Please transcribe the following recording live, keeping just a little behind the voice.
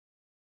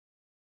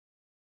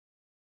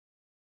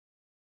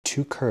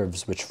two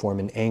curves which form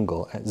an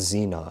angle at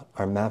z0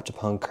 are mapped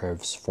upon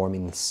curves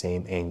forming the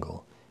same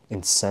angle,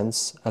 in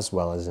sense as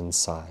well as in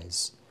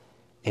size.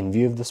 In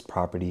view of this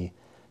property,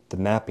 the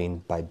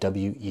mapping by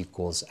W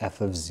equals f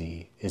of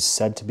z is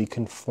said to be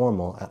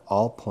conformal at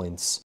all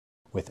points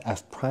with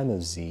f prime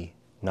of z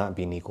not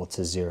being equal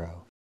to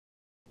 0.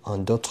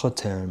 En d'autres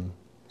termes,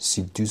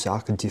 si deux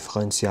arcs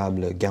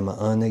différenciables gamma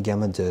 1 et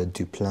gamma 2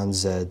 du plan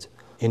z,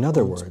 in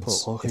other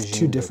words, if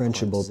two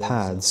differentiable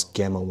paths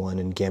gamma 1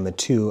 and gamma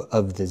 2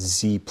 of the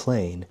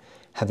z-plane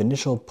have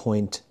initial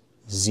point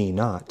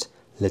z0,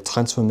 le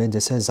transformé de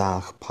ces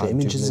arcs par the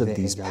images of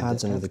these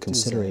paths under the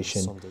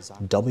consideration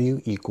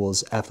W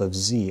equals f of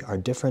z are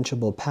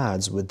differentiable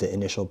paths with the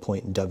initial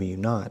point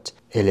W0,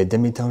 et les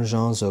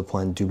demi-tangents au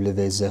point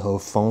W0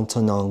 font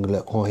un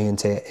angle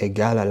orienté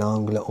égal à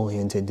l'angle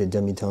orienté des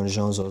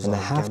demi-tangents aux and the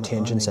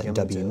half-tangents at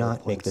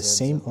W0 make the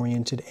same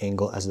oriented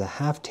angle as the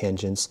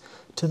half-tangents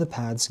to the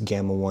paths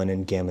gamma 1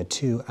 and gamma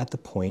 2 at the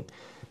point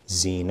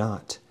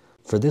z0.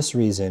 For this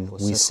reason,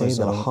 we say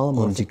that a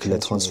holomorphic la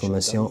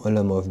transformation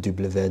holomorphe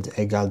W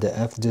égale de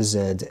f de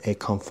z est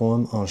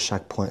conforme en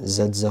chaque point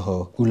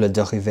z0, où la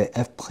dérivée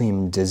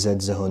f' de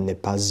z0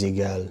 n'est pas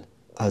égale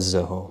à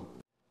 0.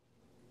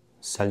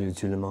 Salut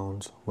tout le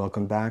monde.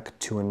 Welcome back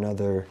to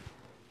another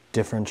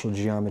differential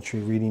geometry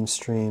reading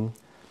stream.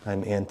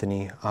 I'm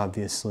Anthony,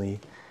 obviously,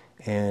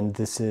 and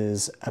this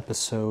is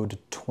episode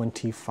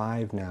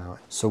 25 now.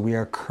 So we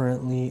are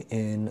currently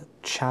in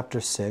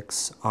chapter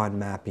 6 on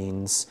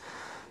mappings,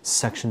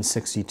 section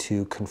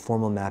 62,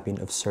 conformal mapping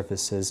of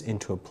surfaces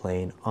into a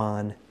plane,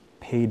 on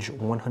page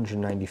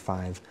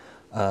 195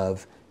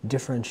 of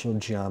Differential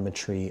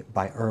Geometry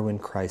by Erwin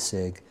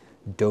Kreisig,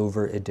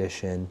 Dover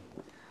edition.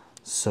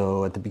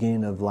 So at the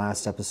beginning of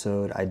last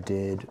episode, I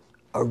did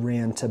a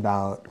rant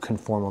about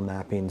conformal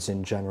mappings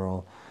in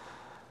general,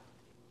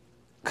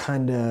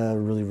 kind of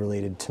really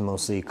related to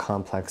mostly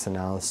complex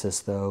analysis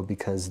though,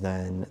 because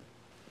then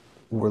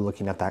we're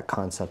looking at that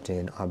concept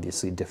in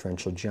obviously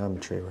differential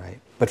geometry, right?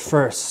 But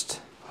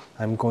first,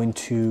 I'm going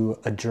to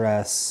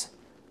address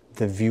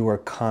the viewer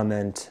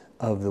comment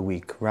of the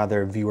week,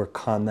 rather viewer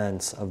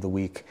comments of the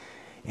week.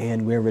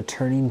 And we're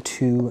returning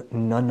to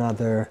none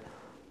other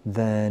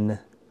than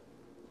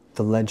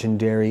the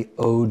legendary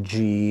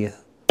OG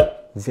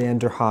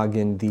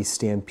Vanderhagen the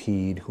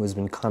Stampede, who has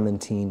been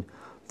commenting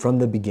from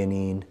the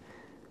beginning.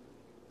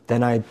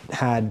 Then I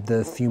had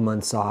the few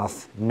months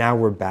off. Now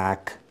we're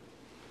back.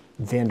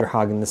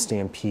 Vanderhagen the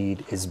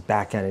Stampede is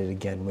back at it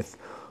again with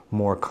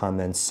more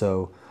comments.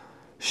 So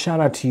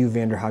shout out to you,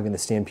 Vanderhagen the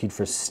Stampede,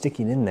 for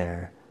sticking in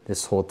there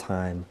this whole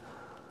time.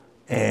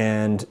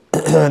 And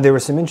there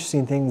were some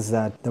interesting things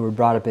that were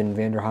brought up in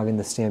Vanderhagen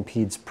the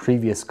Stampede's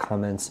previous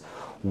comments.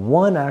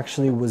 One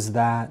actually was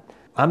that,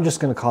 I'm just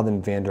going to call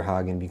them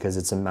Vanderhagen because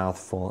it's a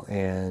mouthful,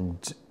 and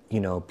you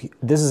know,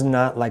 this is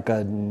not like a,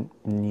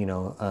 you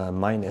know, a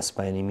minus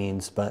by any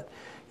means, but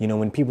you know,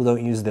 when people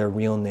don't use their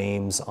real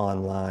names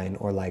online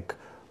or like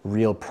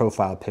real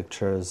profile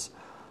pictures,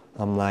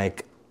 I'm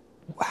like,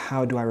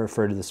 how do I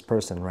refer to this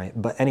person, right?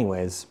 But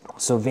anyways,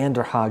 so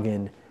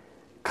Vanderhagen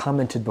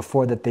commented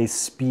before that they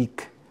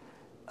speak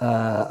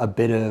a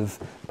bit of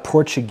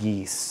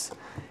Portuguese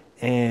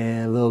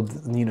and a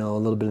little, you know, a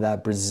little bit of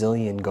that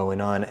Brazilian going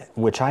on,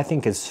 which I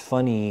think is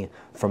funny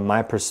from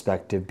my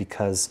perspective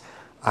because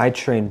I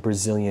train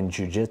Brazilian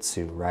Jiu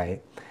Jitsu,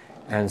 right?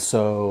 And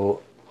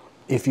so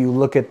if you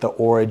look at the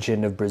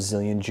origin of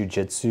Brazilian Jiu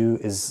Jitsu,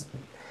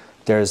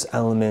 there's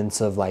elements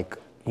of like,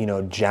 you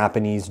know,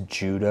 Japanese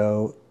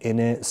judo in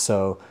it.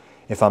 So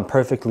if I'm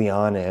perfectly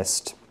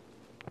honest,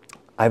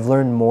 I've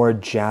learned more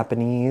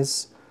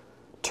Japanese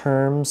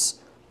terms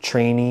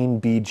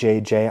training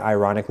BJJ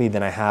ironically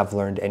than I have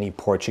learned any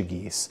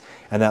Portuguese.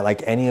 And that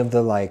like any of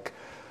the like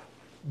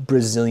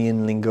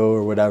Brazilian lingo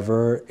or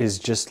whatever is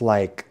just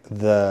like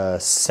the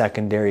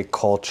secondary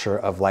culture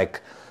of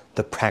like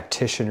the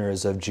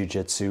practitioners of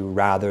jiu-jitsu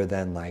rather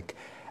than like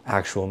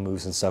actual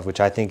moves and stuff, which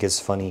I think is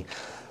funny.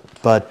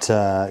 But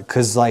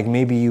because like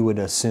maybe you would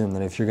assume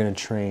that if you're going to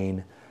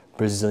train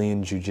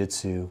Brazilian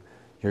jiu-jitsu,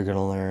 you're going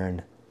to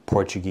learn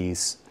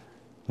Portuguese.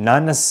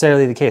 Not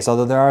necessarily the case,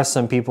 although there are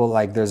some people,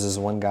 like there's this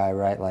one guy,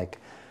 right, like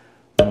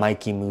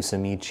Mikey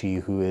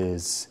Musamichi, who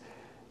is,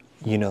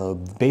 you know,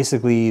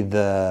 basically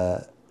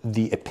the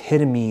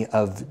epitome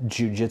of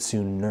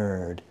jiu-jitsu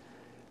nerd.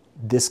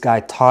 This guy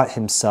taught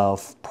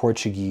himself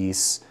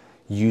Portuguese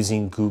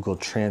using Google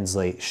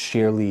Translate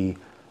sheerly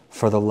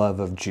for the love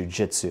of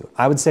jiu-jitsu.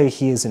 I would say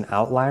he is an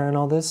outlier in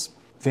all this.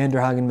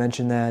 Vanderhagen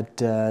mentioned that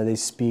they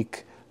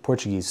speak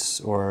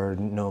Portuguese or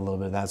know a little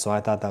bit of that, so I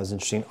thought that was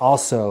interesting.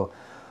 Also,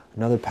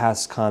 another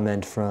past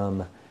comment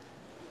from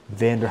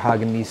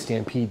Vanderhagen the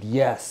Stampede.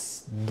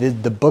 Yes,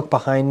 the book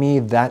behind me,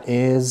 that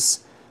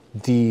is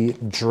the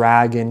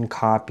Dragon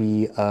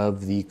copy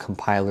of the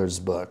compiler's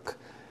book.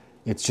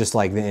 It's just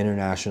like the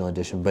international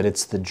edition, but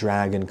it's the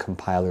Dragon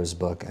compiler's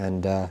book.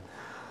 And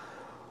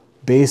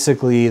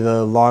basically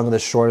the long and the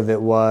short of it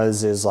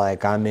is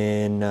like I'm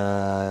in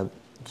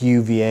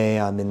UVA,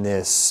 I'm in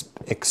this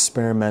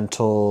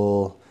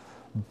experimental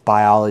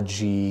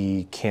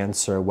biology,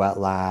 cancer, wet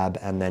lab,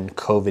 and then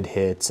COVID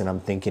hits, and I'm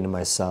thinking to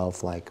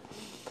myself, like,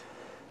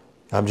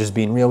 I'm just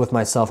being real with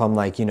myself. I'm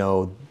like, you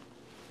know,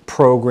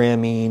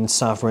 programming,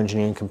 software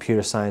engineering,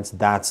 computer science,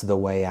 that's the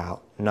way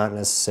out. Not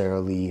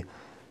necessarily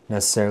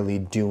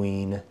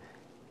doing,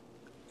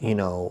 you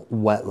know,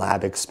 wet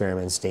lab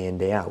experiments day in,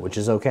 day out, which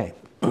is okay.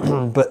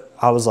 But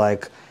I was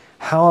like,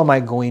 how am I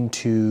going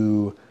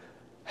to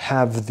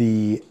have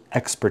the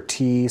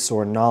expertise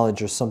or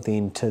knowledge or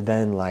something to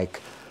then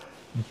like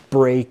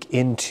break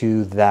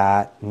into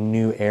that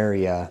new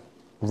area,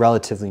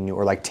 relatively new,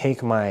 or like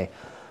take my,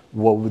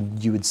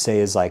 you would say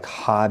is like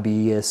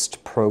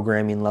hobbyist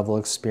programming level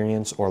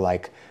experience, or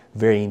like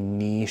very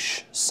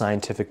niche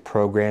scientific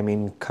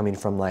programming coming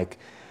from like,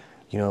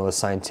 you know, a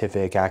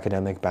scientific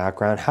academic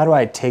background. How do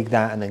I take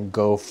that and then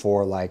go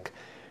for like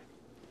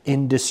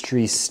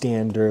industry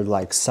standard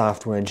like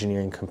software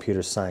engineering,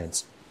 computer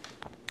science?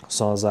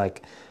 So I was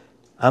like,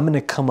 I'm going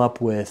to come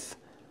up with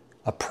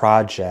a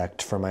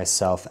project for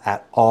myself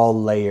at all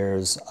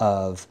layers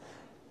of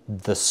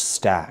the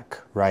stack,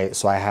 right?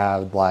 So I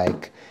have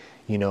like,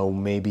 you know,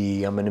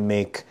 maybe I'm going to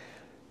make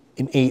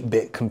an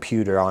 8-bit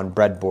computer on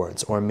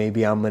breadboards, or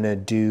maybe I'm going to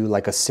do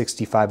like a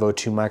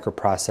 6502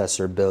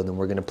 microprocessor build and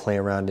we're going to play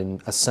around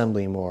in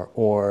assembly more.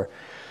 Or,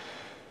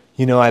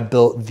 you know, I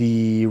built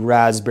the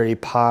Raspberry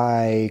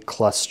Pi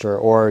cluster,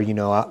 or, you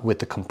know, with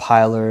the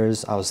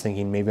compilers, I was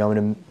thinking maybe I'm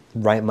going to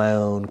write my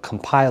own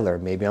compiler.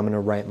 Maybe I'm going to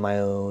write my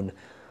own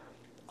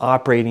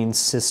operating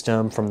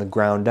system from the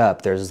ground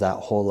up. There's that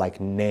whole like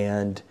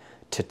NAND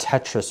to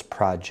Tetris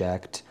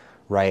project,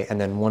 right?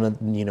 And then one of,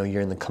 you know,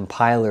 you're in the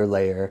compiler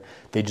layer,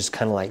 they just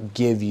kind of like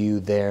give you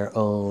their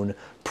own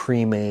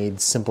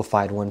pre-made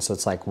simplified one. So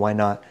it's like, why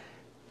not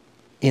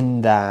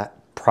in that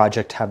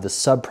project have the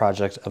sub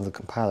project of the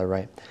compiler,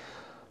 right?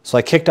 So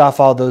I kicked off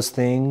all those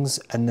things,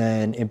 and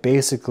then it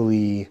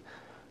basically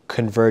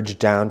converged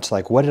down to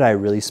like, what did I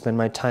really spend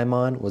my time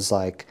on? Was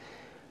like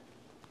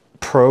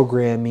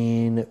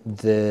programming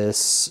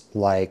this,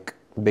 like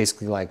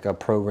basically like a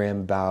program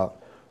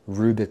about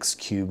Rubik's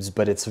cubes,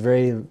 but it's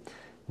very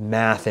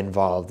math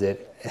involved.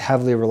 It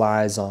heavily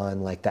relies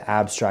on like the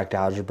abstract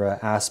algebra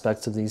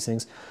aspects of these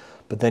things,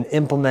 but then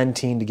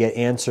implementing to get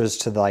answers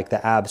to like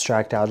the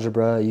abstract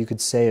algebra, you could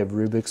say, of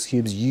Rubik's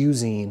cubes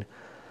using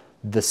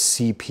the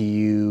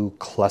CPU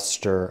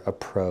cluster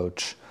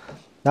approach.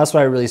 That's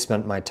what I really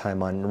spent my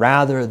time on,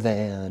 rather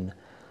than,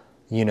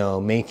 you know,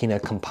 making a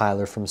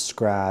compiler from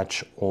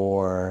scratch,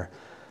 or,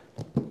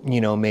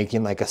 you know,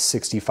 making like a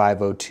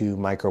 6502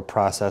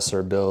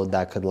 microprocessor build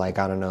that could like,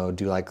 I don't know,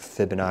 do like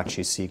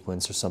Fibonacci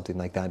sequence or something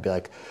like that. I'd be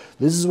like,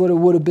 this is what it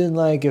would have been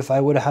like if I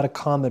would have had a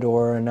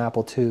Commodore or an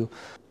Apple II.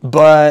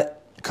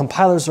 But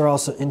compilers are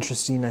also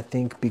interesting, I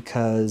think,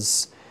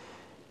 because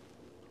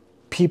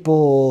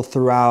people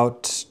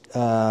throughout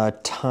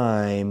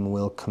time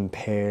will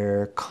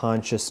compare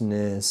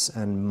consciousness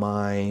and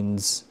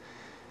minds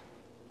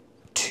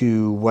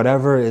to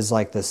whatever is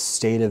like the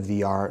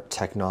state-of-the-art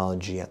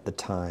technology at the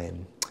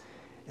time.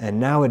 And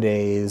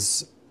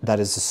nowadays, that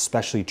is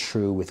especially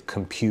true with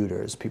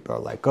computers. People are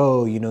like,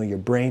 oh, you know, your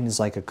brain is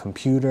like a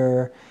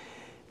computer,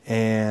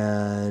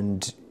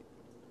 and,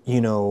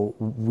 you know,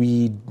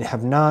 we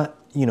have not,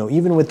 you know,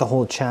 even with the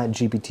whole chat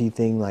GPT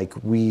thing,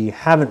 like we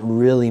haven't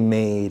really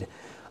made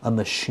a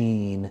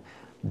machine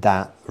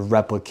that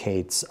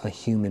replicates a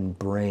human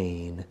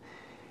brain.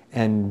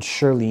 And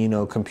surely, you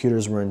know,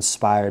 computers were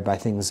inspired by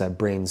things that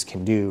brains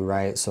can do,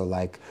 right? So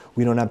like,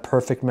 we don't have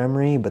perfect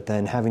memory, but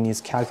then having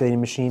these calculating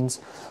machines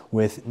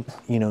with,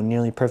 you know,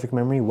 nearly perfect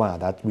memory, wow,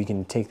 that we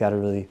can take that a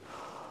really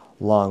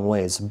long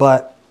ways.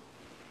 But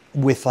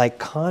with like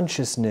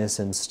consciousness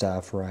and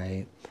stuff,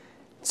 right,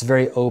 it's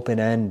very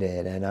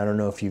open-ended. And I don't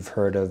know if you've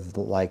heard of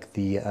like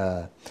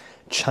the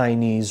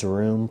Chinese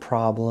room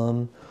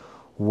problem,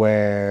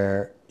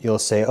 where you'll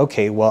say,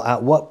 okay, well,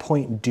 at what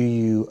point do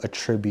you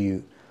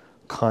attribute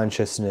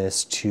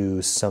consciousness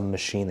to some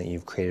machine that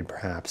you've created,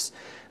 perhaps?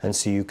 And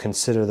so you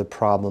consider the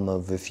problem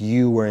of, if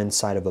you were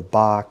inside of a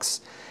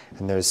box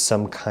and there's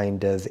some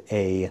kind of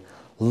a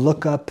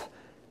lookup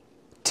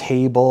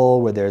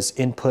table where there's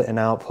input and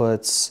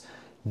outputs,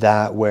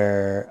 that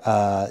where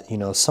you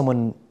know,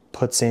 someone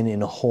puts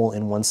in a hole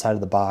in one side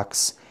of the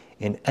box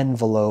an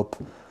envelope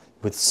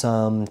with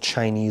some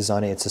Chinese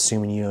on it. It's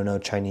assuming you don't know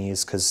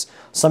Chinese, because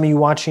some of you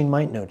watching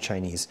might know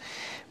Chinese.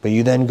 But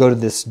you then go to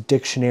this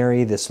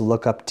dictionary, this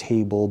lookup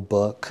table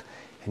book,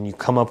 and you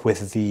come up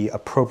with the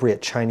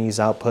appropriate Chinese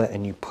output,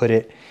 and you put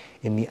it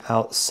in the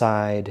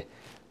outside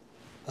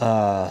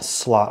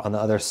slot on the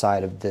other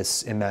side of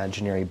this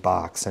imaginary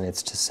box. And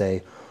it's to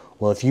say,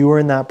 well, if you were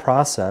in that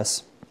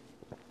process,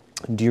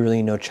 do you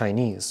really know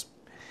Chinese?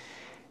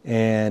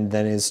 And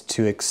then is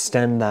to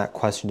extend that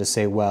question to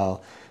say,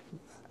 well,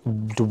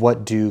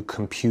 what do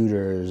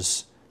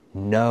computers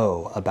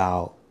know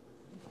about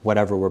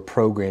whatever we're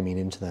programming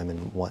into them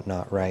and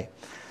whatnot, right?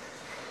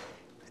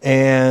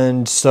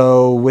 And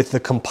so with the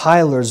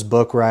compilers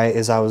book, right,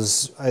 as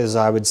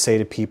I would say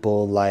to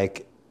people,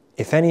 like,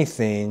 if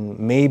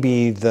anything,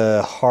 maybe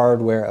the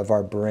hardware of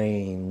our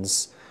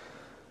brains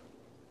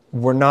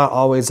we're not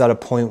always at a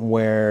point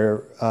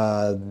where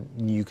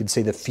you could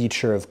say the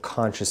feature of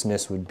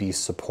consciousness would be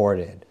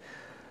supported.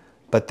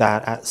 But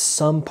that at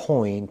some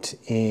point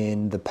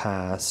in the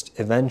past,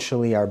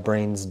 eventually our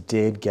brains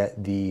did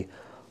get the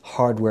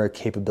hardware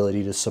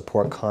capability to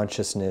support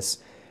consciousness,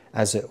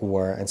 as it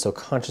were. And so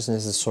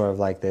consciousness is sort of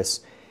like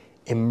this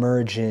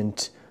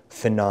emergent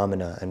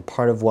phenomena. And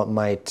part of what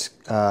might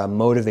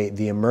motivate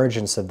the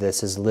emergence of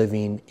this is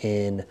living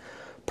in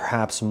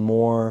perhaps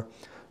more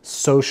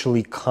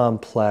socially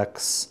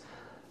complex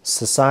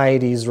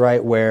societies,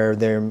 right, where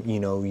they're,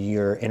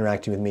 you're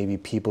interacting with maybe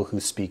people who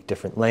speak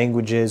different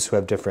languages, who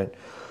have different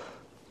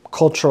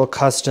cultural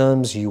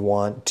customs. You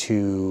want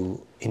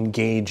to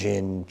engage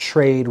in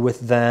trade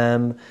with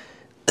them,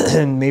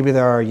 and maybe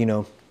there are,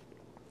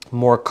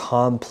 more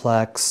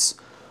complex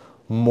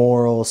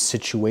moral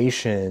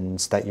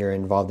situations that you're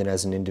involved in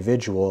as an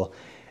individual.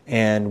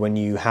 And when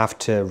you have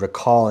to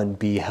recall and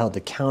be held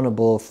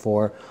accountable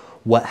for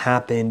what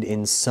happened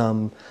in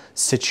some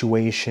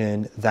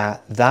situation,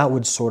 that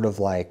would sort of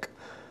like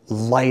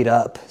light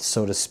up,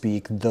 so to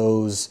speak,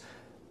 those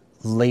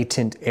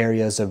latent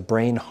areas of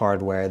brain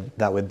hardware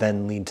that would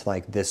then lead to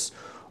like this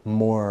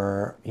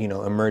more,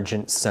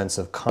 emergent sense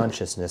of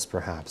consciousness,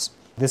 perhaps.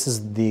 This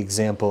is the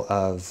example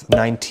of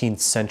 19th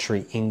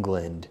century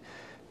England.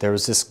 There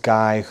was this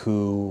guy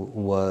who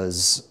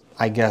was,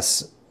 I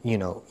guess,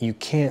 you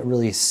can't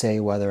really say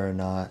whether or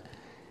not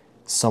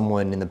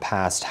someone in the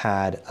past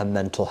had a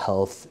mental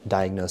health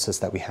diagnosis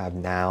that we have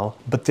now.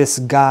 But this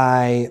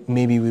guy,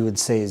 maybe we would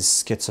say,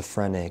 is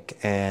schizophrenic,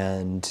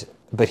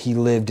 but he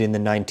lived in the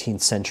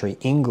 19th century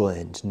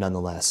England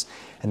nonetheless.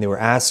 And they were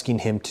asking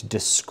him to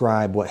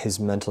describe what his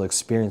mental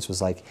experience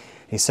was like.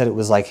 And he said it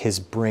was like his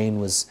brain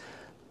was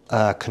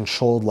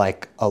controlled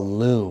like a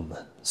loom.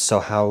 So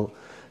how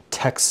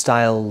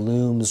textile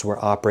looms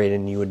were operated,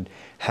 and you would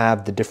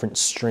have the different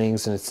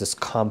strings, and it's this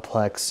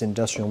complex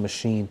industrial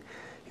machine.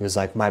 He was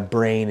like, my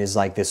brain is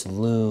like this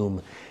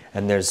loom,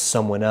 and there's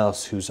someone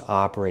else who's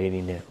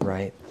operating it,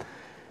 right?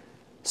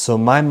 So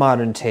my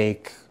modern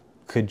take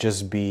could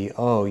just be,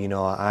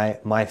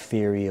 my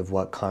theory of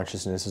what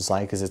consciousness is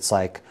like is it's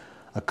like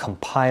a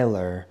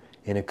compiler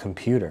in a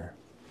computer.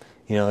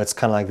 It's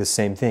kind of like the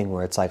same thing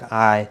where it's like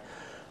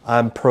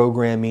I'm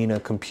programming a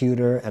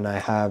computer, and I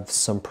have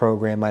some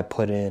program I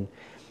put in,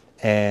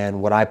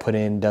 and what I put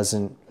in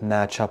doesn't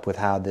match up with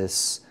how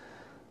this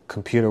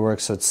computer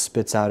works, so it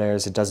spits out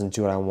errors. It doesn't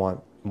do what I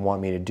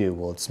want me to do.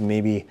 Well, it's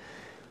maybe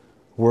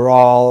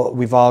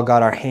we've all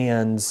got our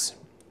hands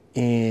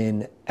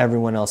in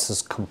everyone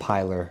else's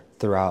compiler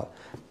throughout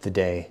the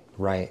day,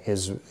 right?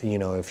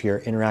 If you're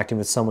interacting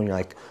with someone, you're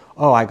like,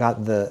 oh, I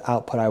got the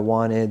output I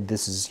wanted.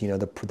 This is,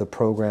 the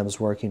program's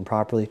working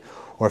properly.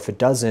 Or if it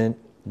doesn't,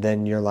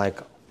 then you're like,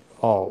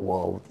 oh,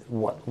 well,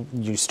 what?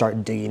 You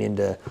start digging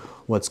into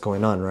what's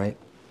going on, right?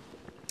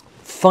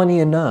 Funny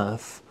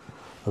enough,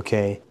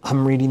 okay,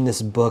 I'm reading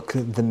this book,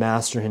 The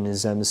Master and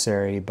His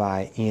Emissary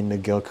by Ian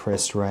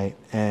McGilchrist, right?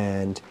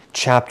 And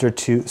chapter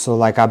 2, so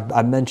like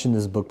I mentioned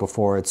this book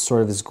before, it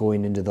sort of is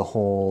going into the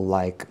whole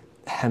like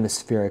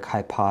hemispheric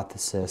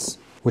hypothesis,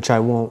 which I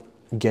won't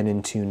get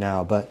into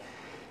now, but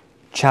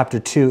chapter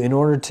 2, in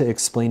order to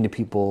explain to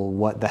people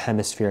what the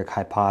hemispheric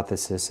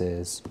hypothesis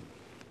is,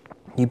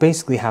 you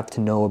basically have to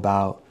know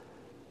about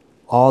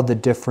all the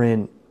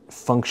different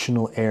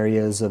functional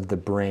areas of the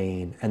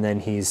brain. And then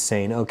he's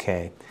saying,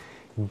 okay,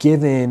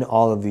 given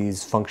all of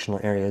these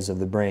functional areas of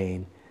the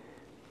brain,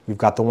 we've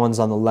got the ones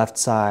on the left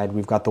side,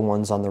 we've got the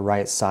ones on the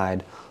right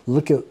side.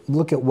 Look at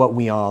what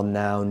we all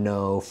now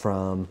know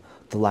from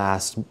the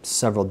last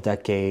several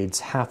decades,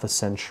 half a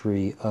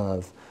century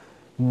of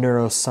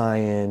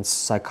neuroscience,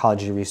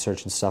 psychology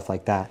research, and stuff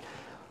like that.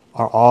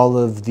 Are all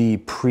of the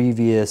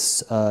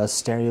previous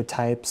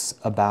stereotypes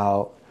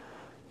about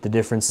the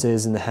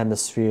differences in the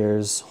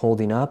hemispheres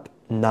holding up?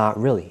 Not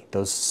really.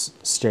 Those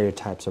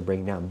stereotypes are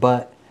breaking down.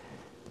 But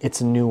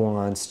it's a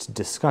nuanced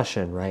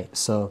discussion, right?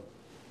 So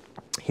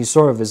he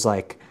sort of is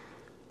like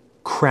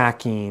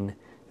cracking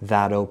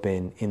that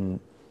open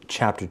in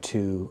chapter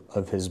 2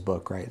 of his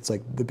book, right? It's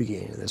like the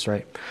beginning of this,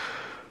 right?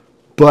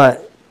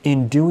 But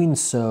in doing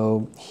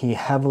so, he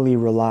heavily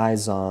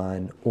relies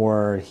on,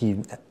 or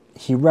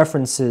he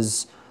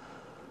references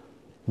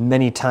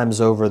many times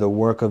over the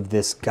work of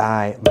this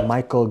guy,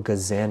 Michael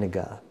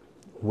Gazzaniga,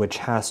 which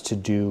has to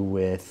do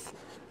with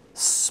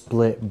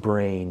split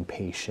brain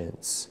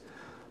patients.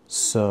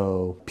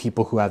 So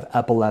people who have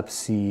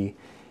epilepsy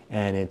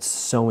and it's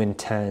so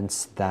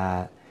intense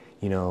that,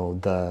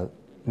 the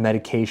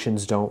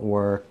medications don't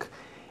work,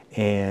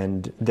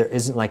 and there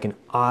isn't like an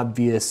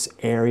obvious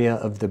area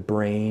of the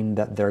brain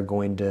that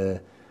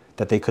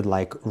they could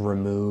like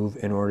remove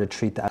in order to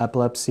treat the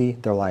epilepsy.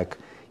 They're like,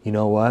 you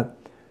know what?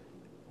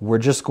 We're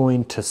just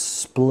going to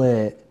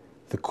split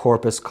the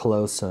corpus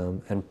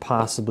callosum and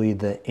possibly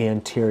the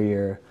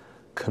anterior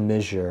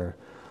commissure,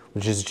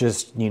 which is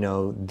just,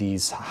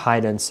 these high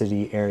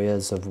density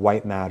areas of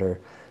white matter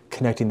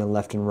connecting the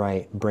left and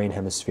right brain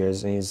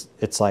hemispheres. And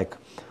it's like,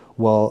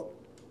 well,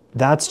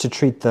 that's to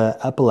treat the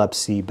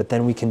epilepsy, but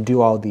then we can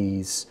do all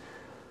these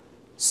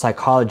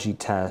psychology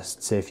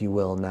tests, if you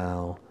will,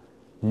 now,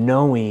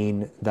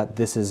 knowing that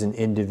this is an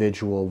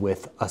individual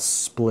with a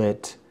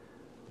split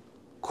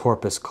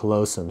corpus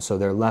callosum. So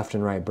their left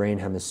and right brain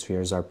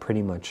hemispheres are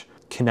pretty much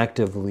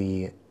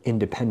connectively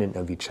independent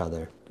of each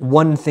other.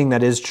 One thing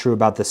that is true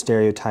about the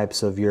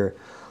stereotypes of your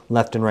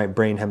left and right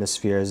brain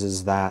hemispheres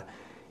is that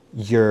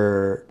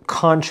your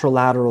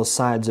contralateral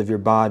sides of your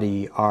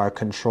body are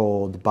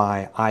controlled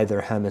by either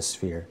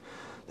hemisphere.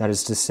 That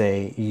is to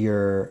say,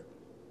 your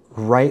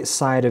right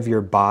side of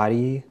your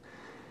body,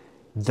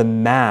 the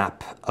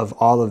map of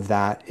all of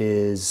that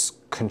is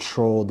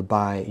controlled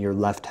by your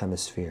left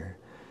hemisphere,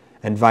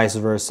 and vice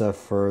versa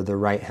for the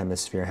right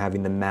hemisphere,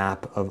 having the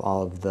map of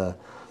all of the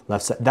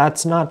left side.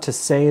 That's not to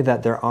say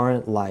that there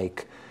aren't,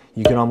 like,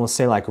 you could almost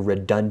say like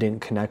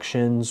redundant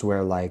connections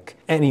where, like,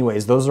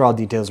 anyways, those are all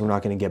details we're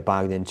not going to get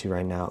bogged into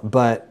right now.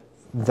 But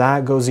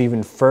that goes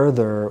even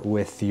further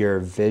with your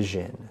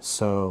vision.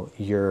 So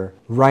your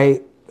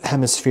right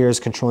hemisphere is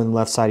controlling the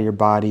left side of your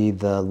body,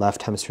 the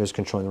left hemisphere is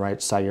controlling the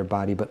right side of your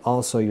body, but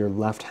also your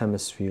left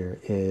hemisphere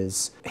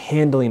is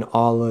handling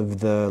all of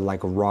the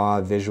like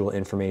raw visual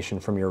information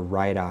from your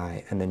right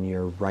eye, and then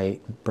your right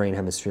brain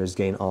hemisphere is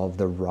getting all of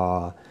the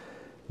raw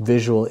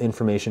visual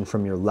information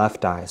from your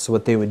left eye. So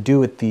what they would do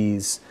with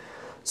these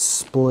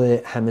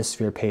split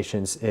hemisphere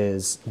patients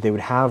is they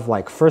would have,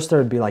 like, first there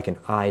would be like an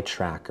eye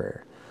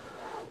tracker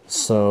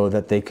so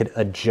that they could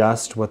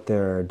adjust what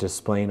they're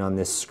displaying on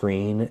this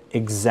screen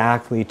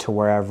exactly to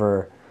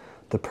wherever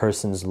the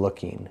person's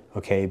looking,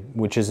 okay?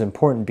 Which is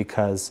important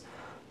because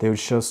they would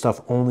show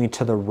stuff only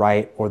to the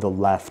right or the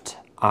left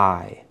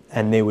eye.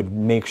 And they would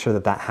make sure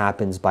that that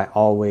happens by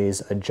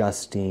always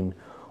adjusting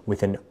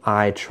with an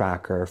eye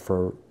tracker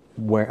for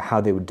how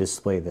they would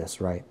display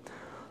this, right?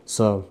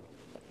 So,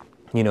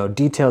 you know,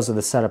 details of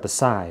the setup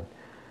aside,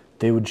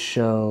 they would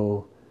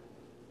show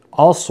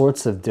all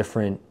sorts of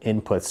different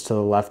inputs to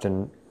the left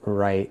and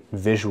right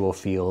visual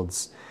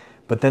fields,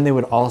 but then they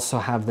would also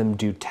have them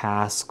do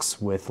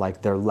tasks with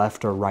like their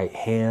left or right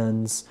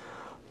hands,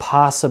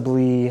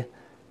 possibly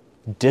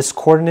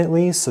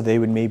discoordinately. So they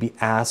would maybe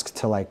ask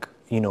to, like,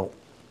 you know,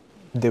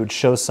 they would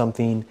show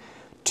something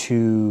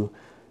to,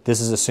 this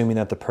is assuming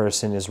that the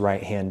person is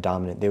right hand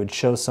dominant. They would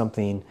show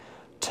something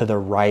to the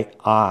right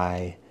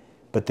eye,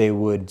 but they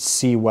would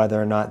see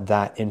whether or not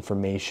that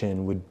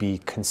information would be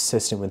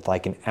consistent with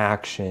like an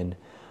action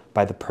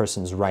by the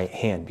person's right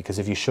hand. Because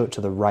if you show it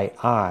to the right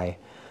eye,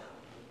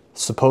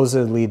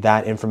 supposedly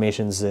that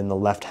information is in the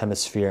left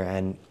hemisphere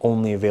and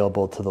only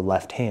available to the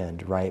left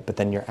hand, right? But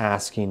then you're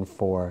asking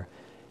for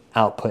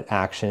output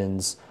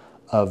actions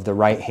of the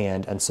right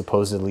hand, and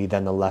supposedly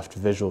then the left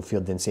visual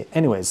field didn't see it.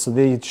 Anyways, so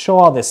they show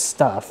all this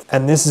stuff.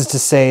 And this is to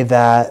say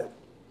that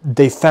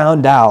they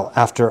found out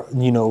after,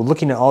 you know,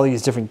 looking at all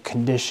these different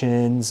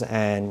conditions,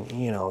 and,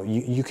 you know,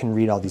 you can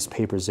read all these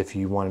papers if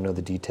you want to know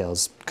the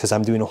details, because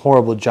I'm doing a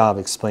horrible job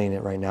explaining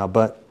it right now,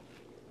 but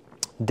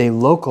they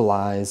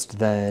localized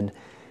then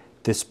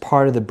this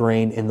part of the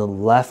brain in the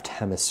left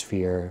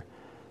hemisphere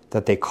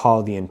that they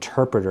call the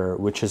interpreter,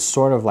 which is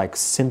sort of like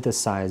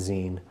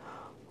synthesizing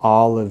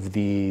all of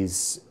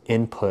these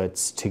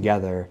inputs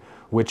together,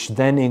 which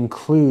then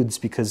includes,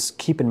 because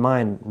keep in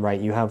mind, right,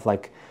 you have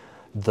like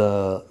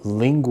the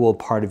lingual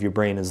part of your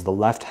brain is the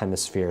left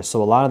hemisphere.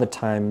 So a lot of the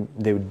time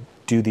they would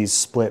do these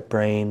split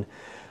brain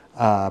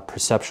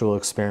perceptual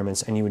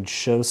experiments, and you would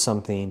show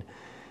something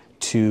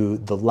to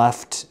the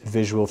left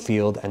visual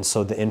field, and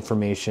so the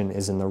information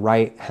is in the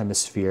right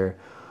hemisphere,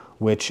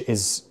 which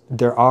is,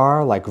 there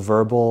are like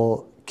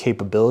verbal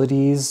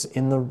capabilities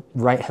in the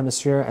right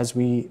hemisphere, as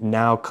we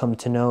now come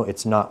to know.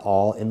 It's not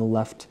all in the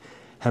left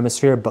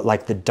hemisphere, but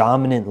like the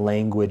dominant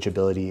language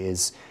ability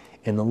is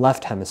in the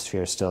left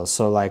hemisphere still.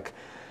 So like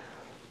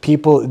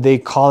people, they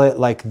call it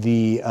like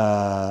the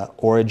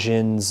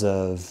origins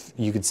of,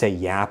 you could say,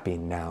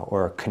 yapping now,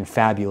 or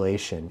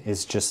confabulation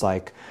is just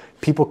like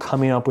people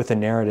coming up with a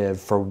narrative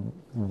for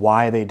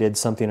why they did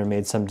something or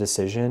made some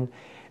decision,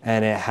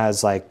 and it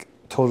has like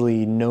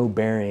totally no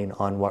bearing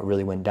on what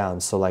really went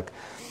down. So like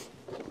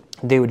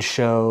they would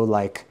show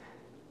like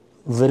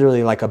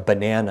literally like a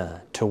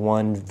banana to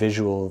one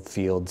visual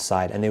field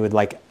side, and they would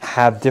like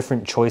have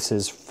different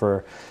choices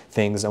for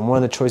things, and one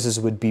of the choices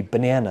would be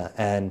banana,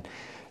 and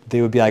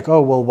they would be like,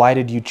 oh, well, why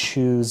did you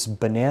choose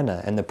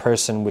banana? And the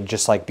person would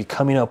just like be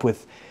coming up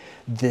with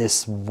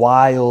this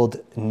wild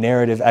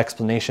narrative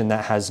explanation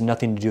that has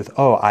nothing to do with,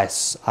 oh,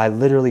 I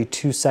literally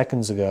 2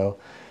 seconds ago,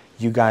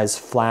 you guys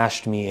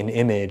flashed me an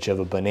image of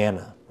a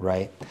banana,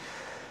 right?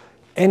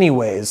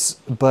 Anyways,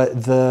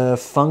 but the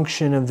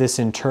function of this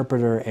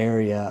interpreter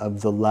area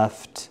of the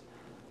left,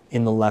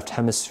 in the left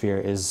hemisphere,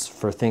 is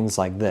for things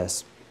like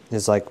this.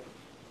 It's like,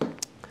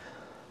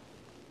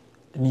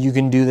 you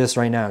can do this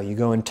right now. You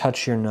go and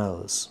touch your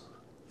nose,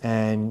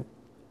 and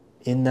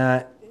in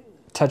that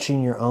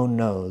touching your own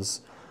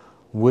nose,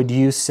 would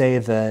you say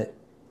that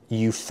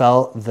you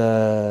felt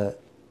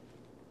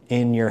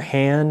in your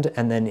hand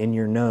and then in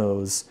your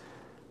nose,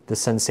 the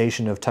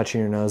sensation of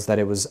touching your nose, that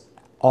it was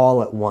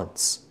all at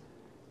once?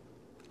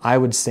 I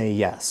would say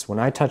yes. When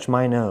I touch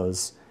my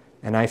nose,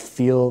 and I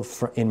feel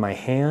in my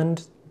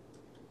hand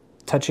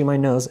touching my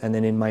nose, and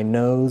then in my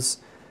nose,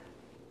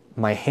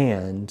 my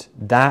hand,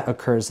 that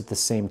occurs at the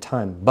same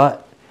time.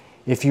 But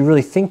if you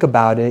really think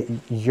about it,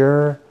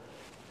 your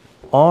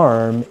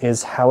arm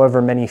is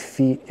however many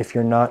feet, if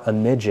you're not a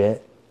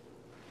midget,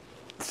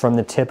 from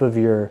the tip of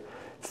your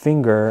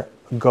finger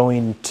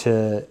going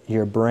to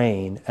your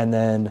brain, and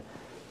then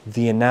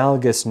the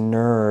analogous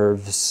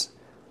nerves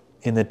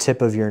in the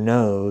tip of your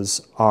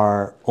nose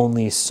are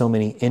only so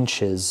many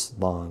inches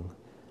long,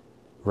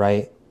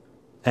 right?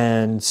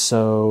 And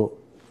so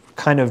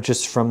kind of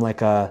just from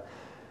like a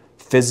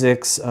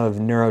physics of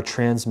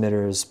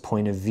neurotransmitters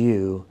point of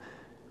view,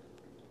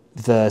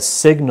 the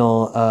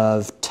signal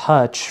of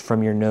touch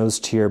from your nose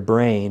to your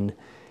brain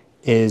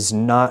is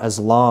not as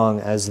long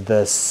as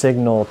the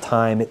signal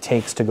time it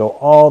takes to go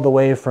all the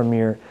way from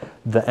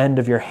the end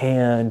of your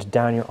hand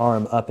down your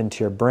arm up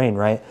into your brain,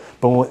 right?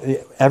 But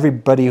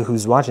everybody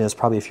who's watching this,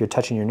 probably if you're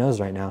touching your nose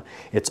right now,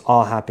 it's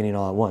all happening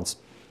all at once.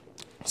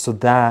 So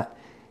that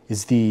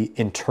is the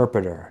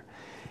interpreter.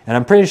 And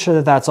I'm pretty sure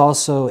that that's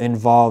also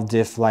involved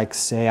if, like,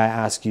 say I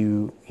ask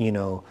you,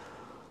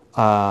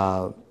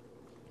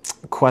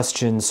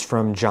 questions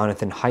from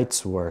Jonathan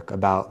Haidt's work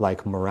about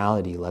like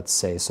morality, let's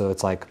say. So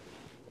it's like,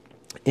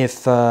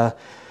 if, let's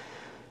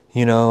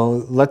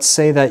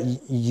say that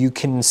you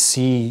can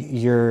see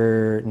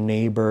your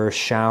neighbor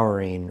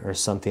showering or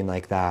something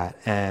like that,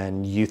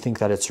 and you think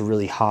that it's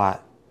really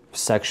hot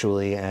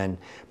sexually,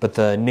 but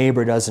the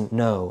neighbor doesn't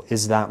know,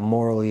 is that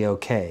morally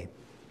okay?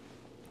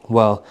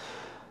 Well,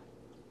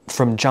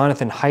 from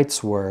Jonathan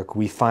Haidt's work,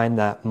 we find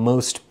that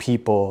most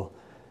people,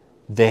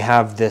 they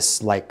have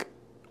this like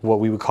what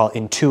we would call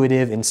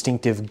intuitive,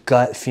 instinctive,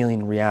 gut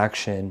feeling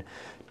reaction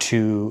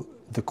to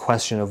the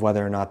question of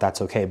whether or not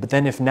that's okay. But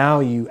then if now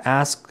you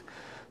ask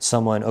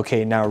someone,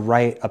 okay, now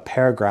write a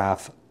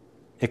paragraph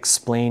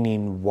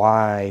explaining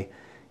why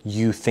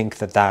you think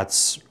that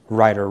that's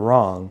right or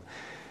wrong,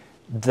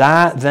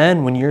 that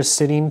then when you're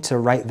sitting to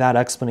write that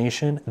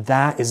explanation,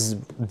 that is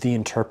the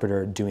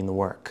interpreter doing the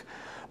work.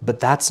 But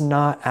that's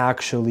not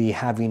actually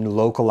having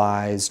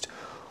localized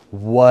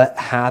what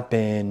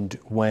happened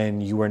when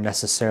you were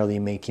necessarily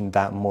making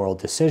that moral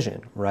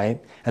decision,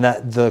 right? And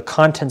that the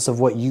contents of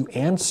what you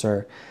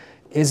answer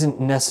isn't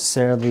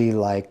necessarily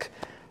like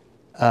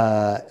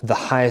the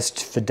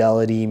highest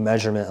fidelity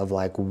measurement of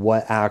like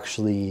what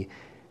actually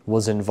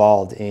was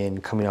involved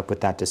in coming up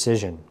with that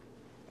decision.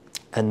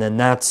 And then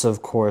that's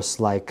of course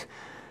like,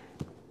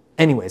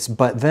 anyways,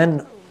 but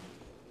then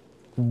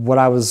what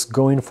I was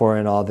going for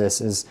in all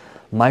this is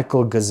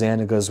Michael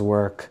Gazzaniga's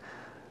work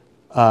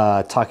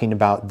talking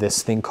about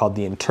this thing called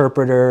the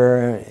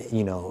interpreter,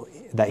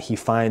 that he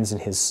finds in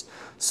his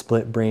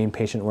split brain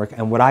patient work.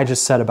 And what I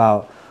just said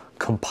about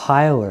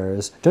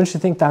compilers, don't you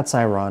think that's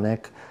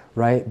ironic,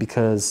 right?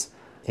 Because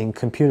in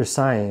computer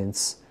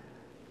science,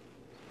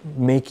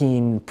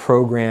 making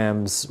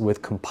programs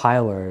with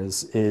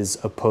compilers is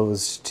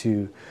opposed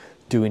to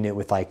doing it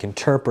with like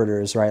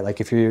interpreters, right?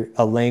 Like if you're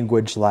a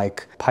language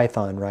like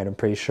Python, right, I'm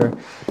pretty sure.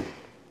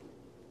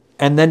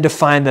 And then to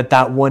find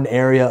that one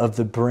area of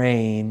the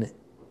brain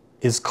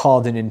is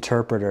called an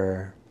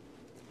interpreter,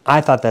 I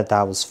thought that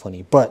was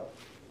funny. But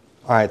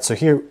all right, so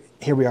here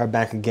we are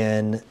back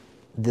again.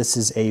 This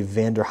is a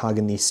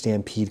Vanderhagen the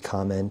Stampede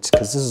comment,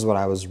 because this is what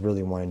I was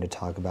really wanting to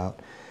talk about.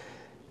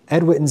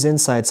 Ed Witten's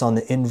insights on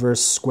the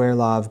inverse square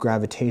law of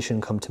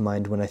gravitation come to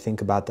mind when I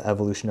think about the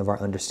evolution of our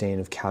understanding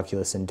of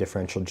calculus and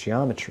differential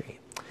geometry.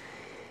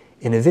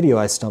 In a video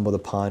I stumbled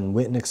upon,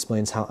 Witten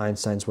explains how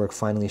Einstein's work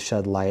finally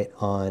shed light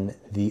on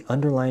the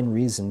underlying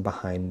reason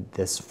behind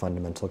this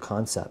fundamental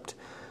concept.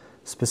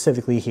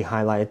 Specifically, he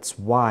highlights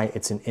why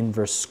it's an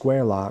inverse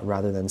square law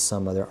rather than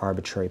some other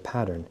arbitrary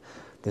pattern.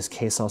 This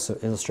case also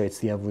illustrates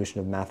the evolution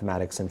of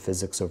mathematics and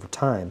physics over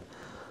time.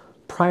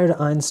 Prior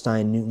to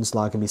Einstein, Newton's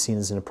law can be seen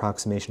as an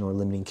approximation or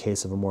limiting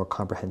case of a more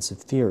comprehensive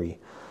theory.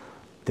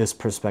 This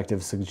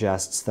perspective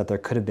suggests that there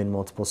could have been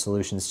multiple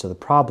solutions to the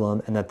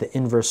problem and that the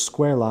inverse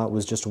square law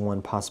was just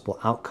one possible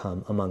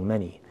outcome among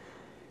many.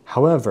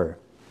 However,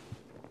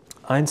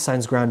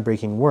 Einstein's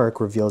groundbreaking work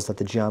reveals that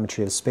the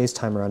geometry of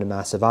spacetime around a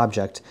massive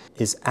object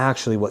is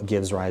actually what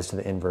gives rise to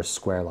the inverse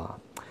square law.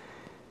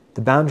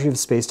 The boundary of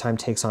spacetime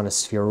takes on a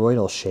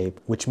spheroidal shape,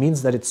 which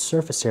means that its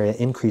surface area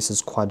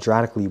increases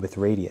quadratically with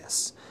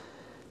radius.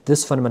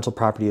 This fundamental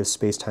property of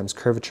spacetime's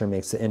curvature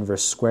makes the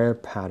inverse square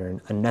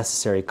pattern a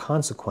necessary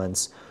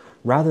consequence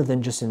rather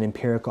than just an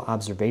empirical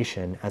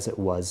observation as it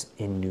was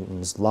in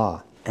Newton's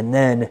law. And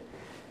then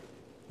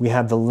we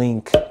have the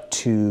link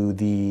to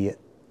the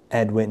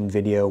Ed Witten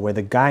video where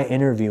the guy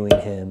interviewing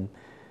him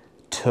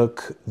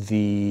took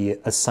the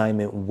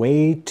assignment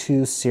way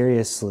too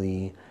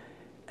seriously.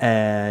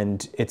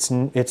 And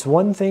it's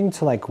one thing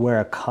to like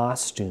wear a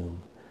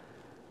costume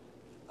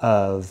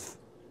of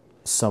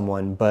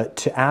someone, but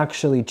to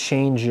actually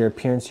change your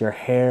appearance, your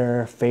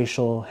hair,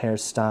 facial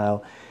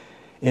hairstyle,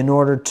 in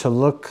order to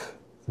look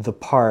the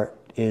part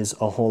is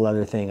a whole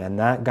other thing. And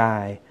that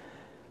guy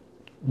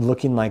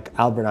looking like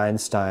Albert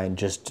Einstein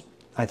just,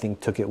 I think,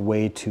 took it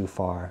way too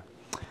far.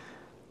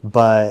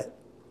 But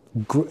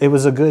it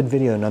was a good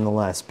video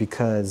nonetheless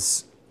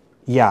because,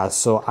 yeah,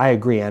 so I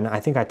agree. And I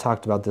think I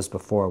talked about this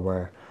before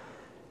where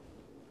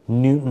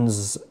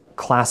Newton's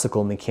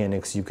classical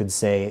mechanics, you could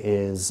say,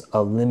 is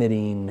a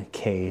limiting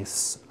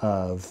case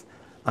of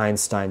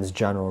Einstein's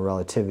general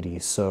relativity.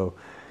 So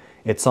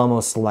it's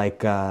almost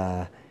like,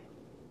 right,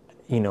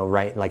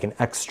 like an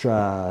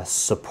extra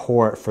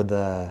support for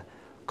the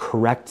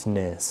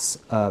correctness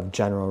of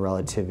general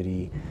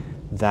relativity,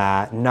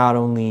 that not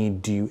only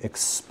do you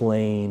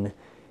explain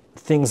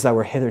things that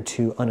were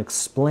hitherto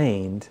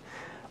unexplained,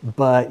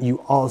 but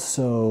you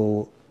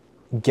also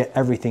get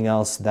everything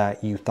else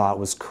that you thought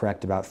was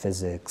correct about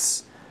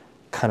physics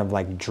kind of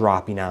like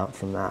dropping out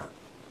from that.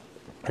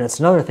 And it's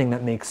another thing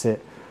that makes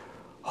it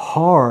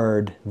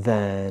hard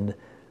then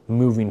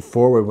moving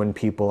forward when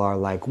people are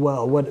like,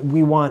 well,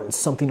 we want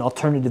something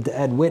alternative to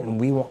Ed Witten.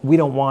 We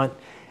don't want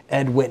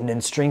Ed Witten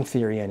in string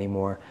theory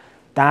anymore.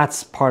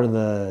 That's part of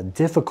the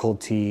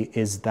difficulty,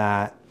 is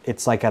that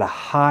it's like at a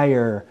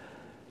higher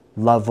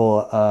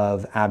level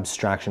of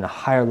abstraction, a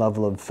higher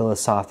level of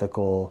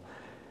philosophical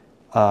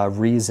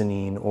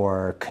reasoning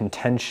or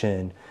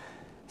contention,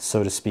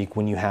 so to speak,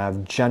 when you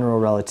have general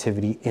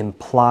relativity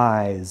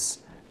implies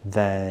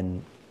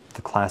then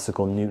the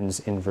classical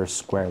Newton's inverse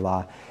square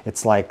law.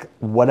 It's like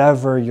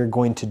whatever you're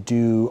going to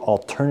do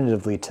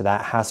alternatively to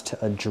that has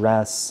to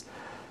address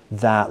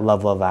that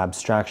level of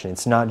abstraction.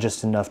 It's not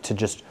just enough to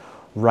just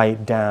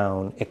write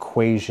down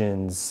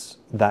equations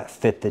that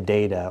fit the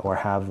data, or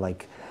have,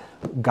 like,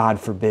 God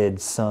forbid,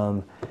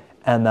 some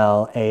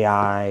ML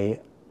AI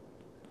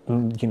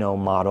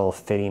model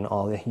fitting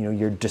all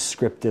your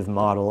descriptive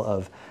model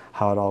of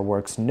how it all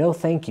works. No,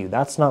 thank you.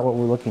 That's not what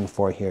we're looking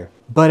for here.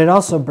 But it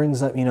also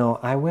brings up,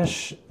 I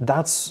wish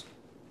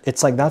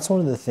it's like that's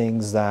one of the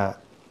things that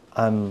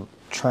I'm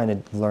trying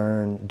to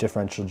learn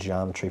differential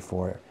geometry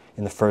for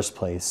in the first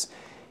place,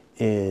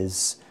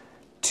 is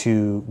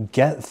to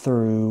get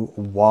through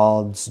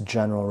Wald's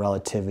general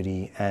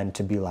relativity and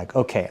to be like,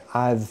 okay,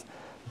 I've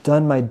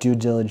done my due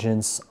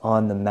diligence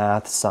on the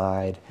math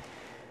side.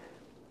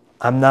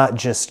 I'm not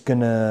just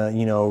gonna,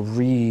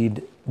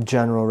 read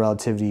general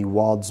relativity,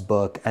 Wald's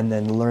book, and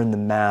then learn the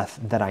math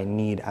that I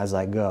need as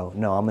I go.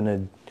 No, I'm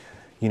gonna,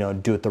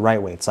 do it the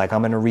right way. It's like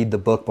I'm gonna read the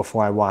book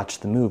before I watch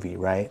the movie,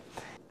 right?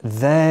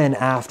 Then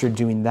after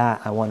doing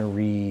that, I wanna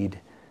read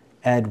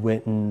Ed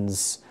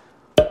Witten's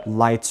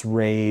lights,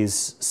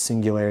 rays,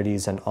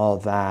 singularities, and all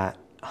that,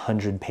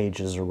 100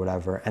 pages or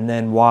whatever, and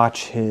then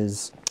watch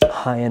his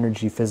high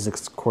energy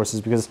physics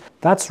courses, because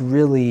that's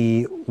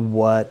really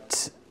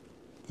what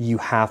you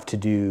have to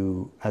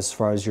do as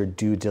far as your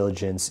due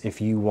diligence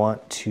if you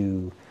want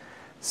to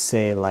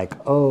say, like,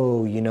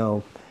 oh,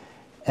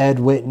 Ed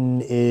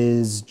Witten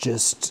is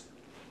just,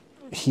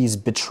 he's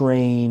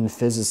betraying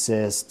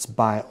physicists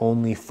by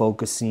only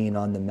focusing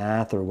on the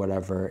math or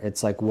whatever.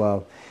 It's like,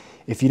 well,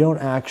 if you don't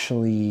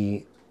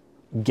actually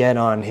get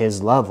on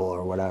his level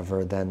or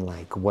whatever, then,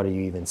 like, what are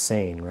you even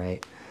saying,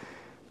 right?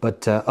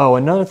 But,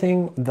 another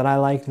thing that I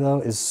like,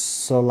 though, is,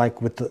 so,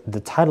 like, with the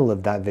title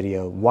of that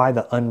video, why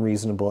the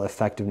unreasonable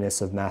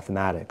effectiveness of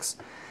mathematics.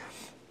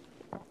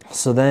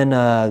 So then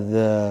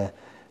the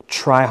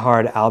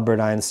try-hard Albert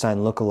Einstein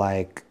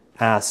lookalike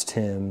asked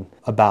him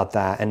about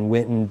that, and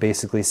Witten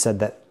basically said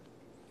that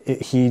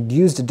he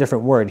used a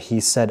different word.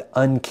 He said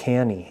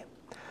uncanny,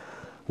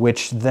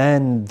 which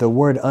then the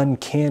word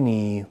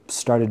uncanny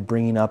started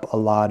bringing up a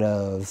lot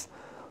of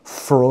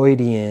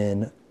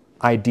Freudian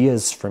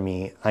ideas for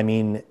me. I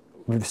mean,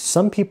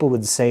 some people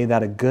would say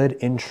that a good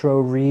intro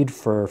read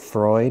for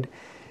Freud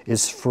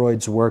is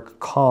Freud's work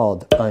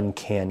called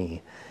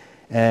Uncanny.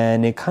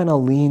 And it kind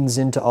of leans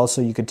into,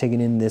 also, you could take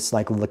it in this,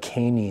 like,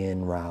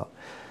 Lacanian route.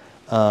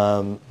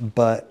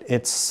 But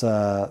it's,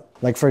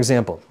 like, for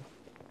example,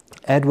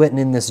 Ed Witten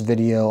in this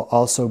video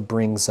also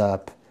brings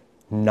up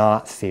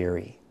knot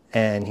theory.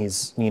 And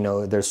he's,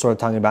 they're sort of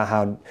talking about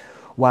how,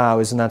 wow,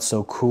 isn't that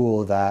so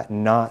cool that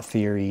knot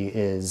theory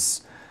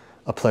is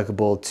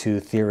applicable to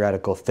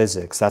theoretical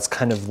physics. That's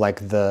kind of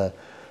like the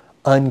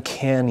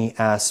uncanny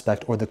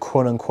aspect, or the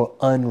quote-unquote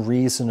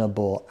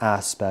unreasonable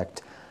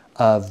aspect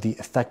of the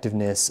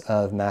effectiveness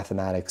of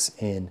mathematics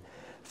in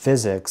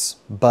physics.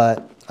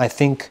 But I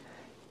think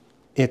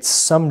it's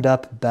summed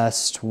up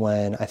best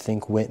when I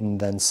think Witten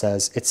then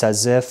says, it's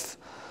as if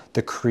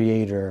the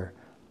creator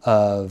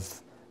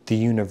of the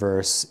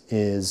universe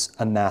is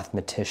a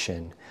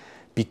mathematician,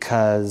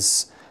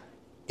 because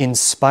in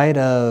spite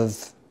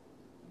of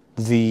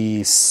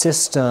the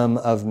system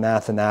of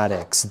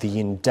mathematics, the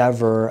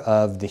endeavor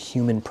of the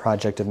human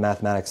project of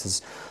mathematics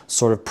is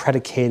sort of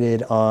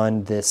predicated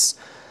on this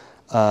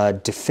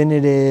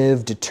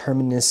definitive,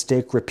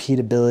 deterministic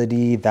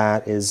repeatability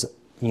that is,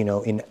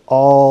 in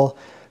all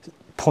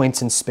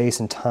points in space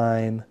and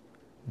time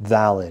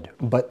valid.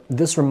 But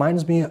this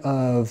reminds me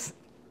of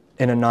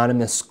an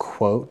anonymous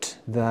quote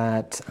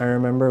that I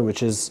remember,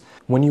 which is,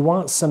 when you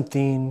want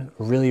something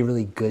really,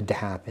 really good to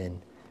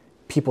happen,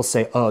 people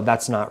say, oh,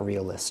 that's not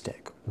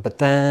realistic. But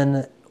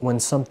then when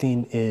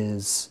something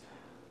is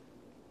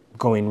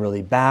going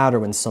really bad, or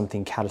when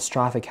something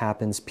catastrophic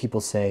happens,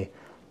 people say,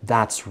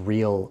 that's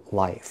real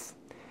life.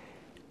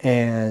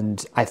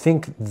 And I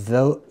think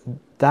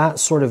that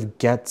sort of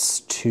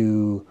gets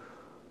to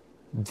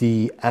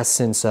the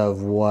essence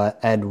of what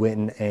Ed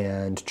Witten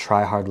and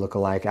try-hard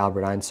lookalike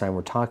Albert Einstein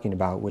were talking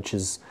about, which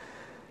is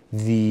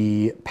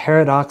the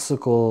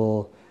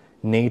paradoxical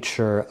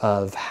nature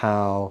of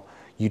how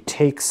you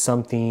take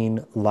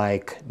something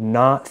like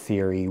knot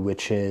theory,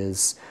 which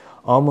is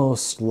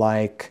almost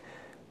like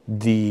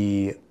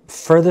the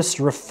furthest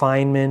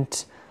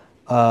refinement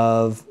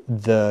of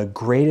the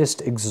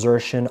greatest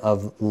exertion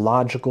of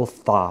logical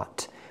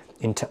thought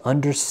into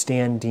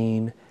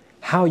understanding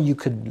how you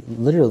could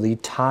literally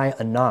tie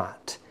a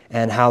knot,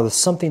 and how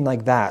something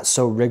like that,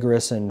 so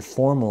rigorous and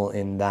formal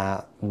in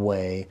that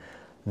way,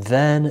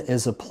 then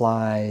is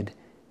applied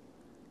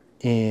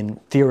in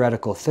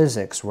theoretical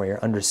physics, where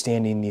you're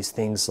understanding these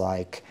things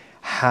like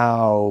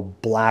how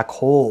black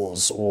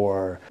holes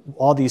or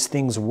all these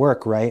things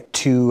work, right?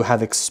 To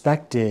have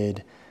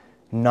expected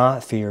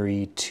knot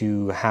theory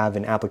to have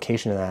an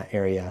application in that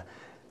area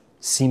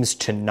seems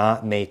to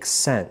not make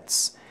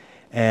sense.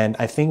 And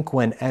I think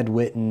when Ed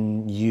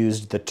Witten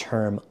used the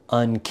term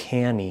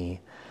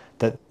uncanny,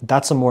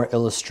 that's a more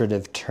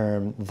illustrative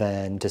term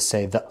than to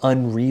say the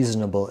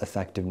unreasonable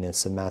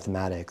effectiveness of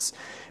mathematics,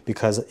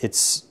 because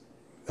it's,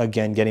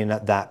 again, getting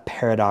at that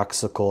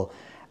paradoxical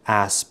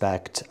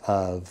aspect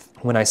of,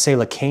 when I say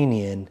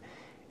Lacanian,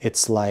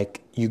 it's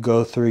like you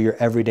go through your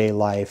everyday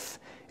life,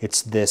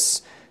 it's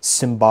this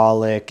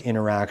symbolic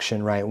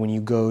interaction, right? When you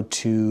go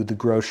to the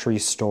grocery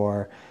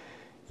store,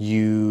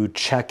 you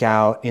check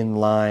out in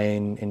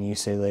line and you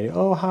say, lady,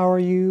 oh, how are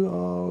you?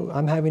 Oh,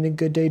 I'm having a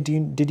good day.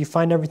 Did you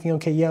find everything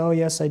okay? Yeah, oh,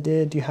 yes, I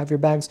did. Do you have your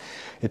bags?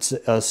 It's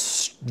a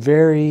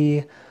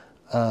very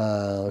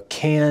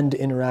canned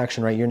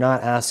interaction, right? You're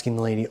not asking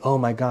the lady, oh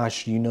my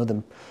gosh, you know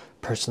them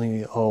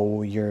personally?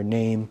 Oh, your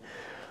name?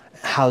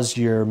 How's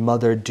your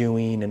mother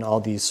doing? And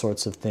all these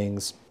sorts of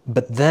things.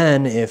 But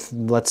then if,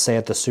 let's say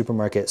at the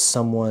supermarket,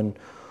 someone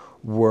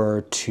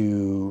were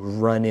to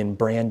run in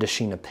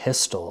brandishing a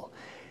pistol,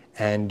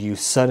 and you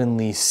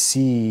suddenly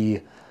see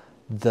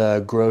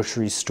the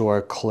grocery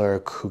store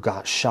clerk who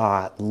got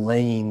shot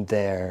laying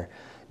there,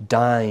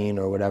 dying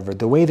or whatever,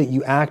 the way that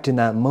you act in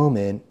that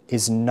moment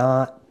is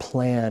not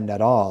planned at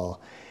all.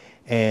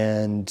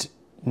 And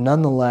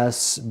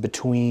nonetheless,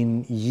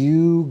 between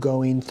you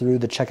going through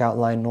the checkout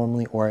line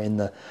normally, or in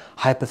the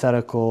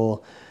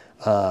hypothetical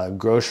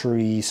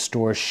grocery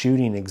store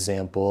shooting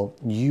example,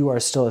 you are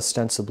still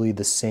ostensibly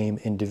the same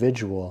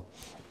individual.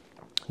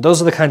 Those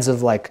are the kinds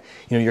of, like,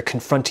 you know, you're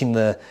confronting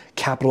the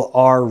capital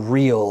R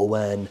real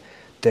when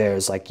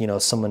there's, like, you know,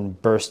 someone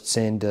bursts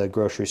into a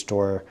grocery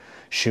store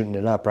shooting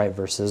it up, right?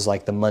 Versus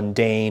like the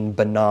mundane,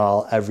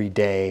 banal,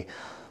 everyday,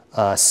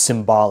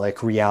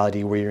 symbolic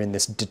reality where you're in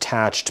this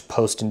detached,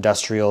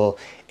 post-industrial,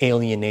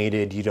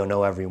 alienated, you don't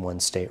know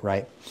everyone state,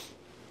 right?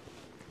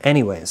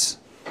 Anyways,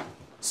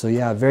 so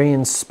yeah, very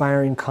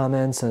inspiring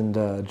comments, and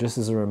just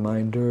as a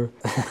reminder,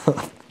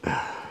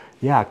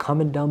 yeah,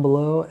 comment down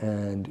below,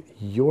 and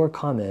your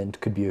comment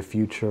could be a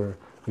future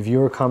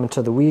viewer comment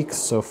of the week.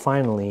 So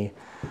finally,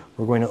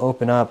 we're going to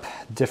open up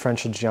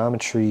Differential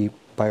Geometry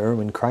by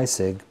Erwin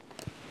Kreisig.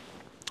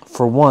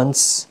 For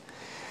once,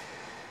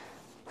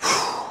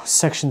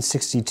 section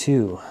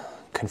 62,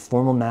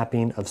 conformal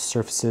mapping of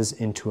surfaces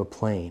into a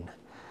plane.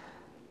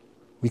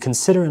 We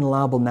consider an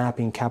allowable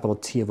mapping capital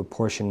T of a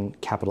portion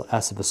capital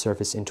S of a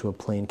surface into a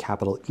plane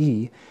capital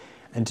E,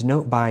 and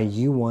denote by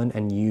U1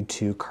 and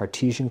U2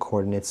 Cartesian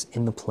coordinates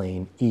in the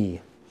plane E.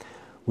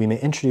 We may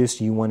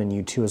introduce U1 and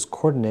U2 as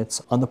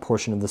coordinates on the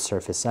portion of the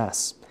surface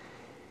S.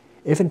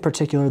 If in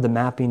particular the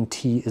mapping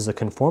T is a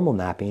conformal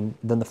mapping,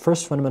 then the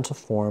first fundamental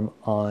form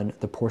on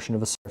the portion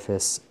of a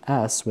surface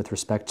S with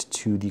respect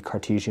to the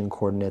Cartesian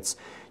coordinates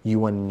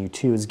U1 and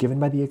U2 is given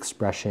by the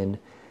expression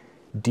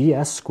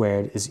ds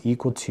squared is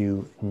equal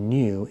to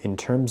nu in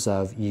terms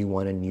of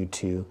U1 and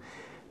U2,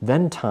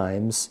 then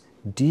times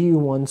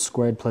du1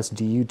 squared plus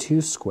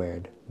du2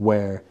 squared,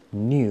 where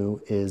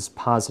nu is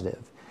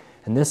positive.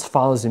 And this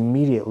follows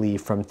immediately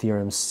from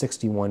Theorem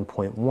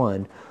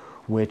 61.1,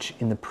 which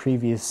in the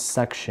previous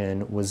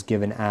section was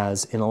given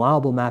as an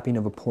allowable mapping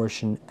of a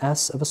portion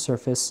S of a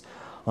surface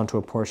onto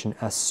a portion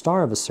S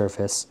star of a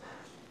surface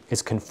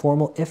is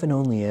conformal if and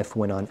only if,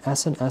 when on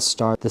S and S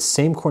star the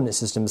same coordinate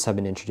systems have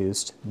been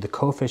introduced, the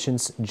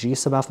coefficients g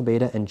sub alpha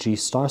beta and g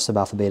star sub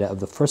alpha beta of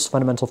the first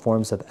fundamental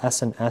forms of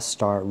S and S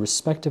star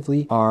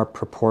respectively are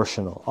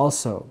proportional.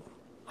 Also,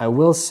 I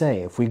will say,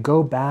 if we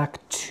go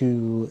back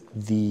to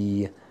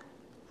the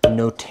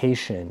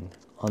notation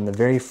on the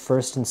very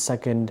first and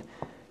second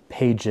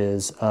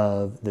pages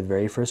of the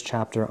very first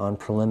chapter on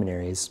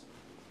preliminaries,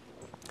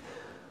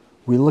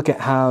 we look at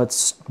how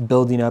it's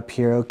building up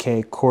here.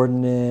 Okay,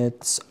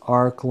 coordinates,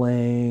 arc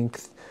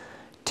length,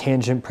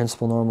 tangent,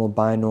 principal normal,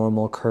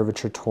 binormal,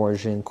 curvature,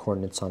 torsion,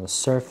 coordinates on a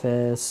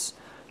surface.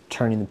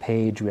 Turning the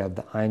page, we have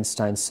the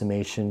Einstein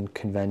summation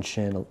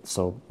convention,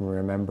 so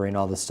remembering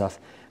all this stuff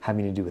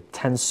having to do with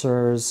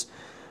tensors.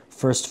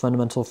 first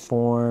fundamental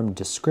form,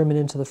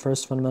 discriminant to the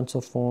first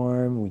fundamental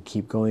form. We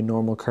keep going,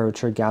 normal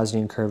curvature,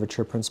 Gaussian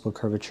curvature, principal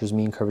curvatures,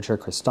 mean curvature,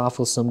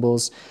 Christoffel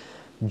symbols,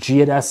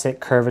 geodesic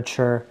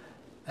curvature,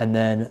 and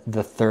then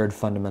the third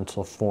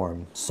fundamental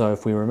form. So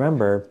if we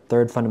remember,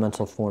 third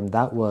fundamental form,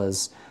 that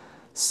was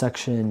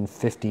section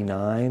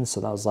 59.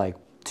 So that was like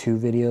 2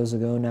 videos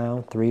ago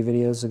now, 3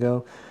 videos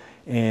ago.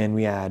 And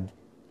we had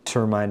to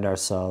remind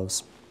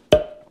ourselves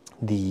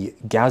the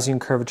Gaussian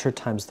curvature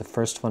times the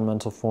first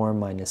fundamental form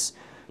minus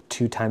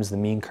 2 times the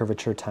mean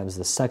curvature times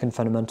the second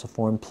fundamental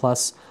form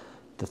plus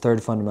the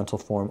third fundamental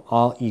form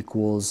all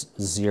equals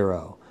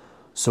 0.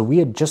 So we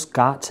had just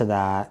got to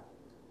that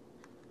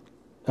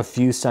a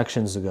few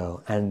sections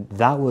ago, and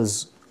that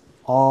was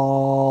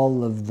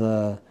all of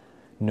the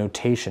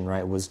notation,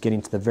 right? Was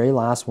getting to the very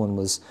last one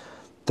was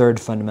third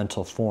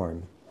fundamental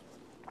form.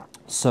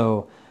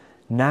 So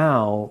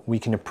now we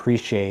can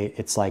appreciate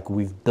it's like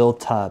we've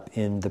built up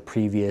in the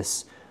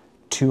previous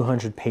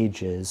 200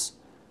 pages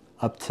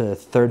up to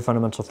third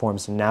fundamental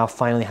forms, and now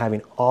finally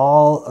having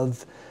all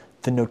of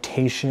the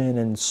notation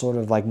and sort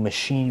of like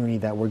machinery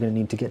that we're going to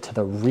need to get to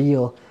the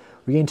real,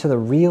 we're getting to the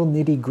real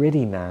nitty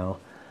gritty now.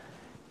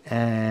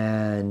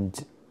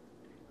 And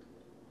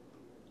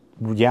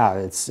yeah,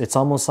 it's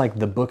almost like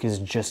the book is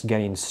just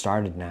getting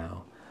started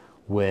now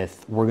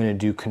with, we're going to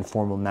do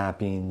conformal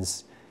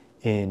mappings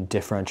in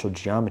differential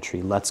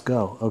geometry. Let's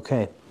go.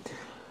 Okay.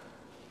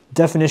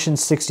 Definition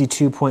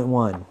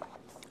 62.1.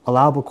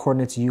 Allowable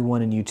coordinates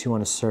u1 and u2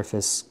 on a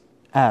surface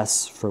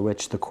S for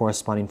which the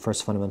corresponding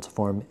first fundamental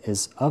form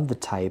is of the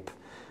type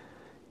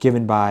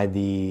given by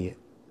the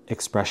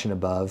expression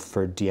above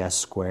for ds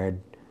squared.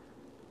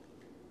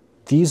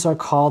 These are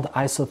called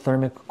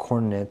isothermic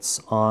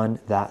coordinates on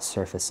that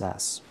surface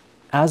S.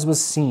 As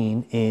was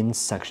seen in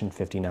section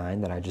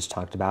 59 that I just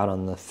talked about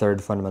on the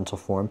third fundamental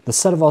form, the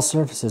set of all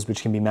surfaces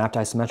which can be mapped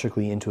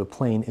isometrically into a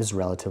plane is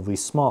relatively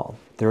small.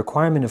 The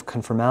requirement of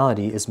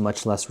conformality is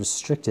much less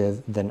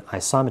restrictive than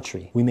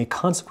isometry. We may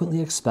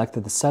consequently expect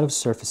that the set of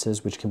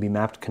surfaces which can be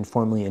mapped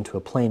conformally into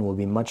a plane will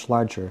be much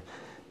larger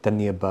than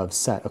the above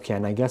set. Okay,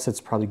 and I guess it's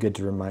probably good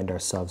to remind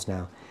ourselves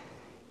now.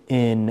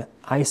 In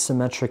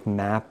isometric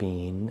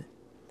mapping,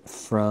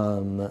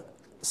 from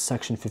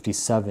section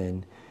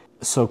 57,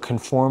 so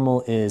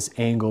conformal is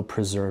angle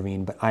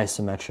preserving, but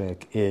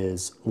isometric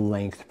is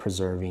length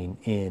preserving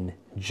in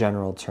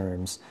general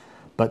terms.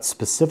 But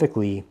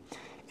specifically,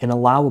 an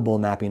allowable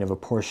mapping of a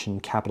portion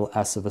capital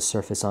S of a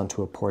surface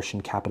onto a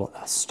portion capital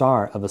S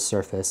star of a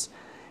surface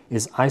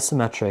is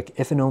isometric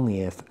if and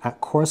only if,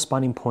 at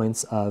corresponding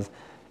points of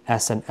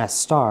S and S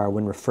star,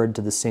 when referred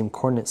to the same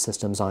coordinate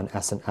systems on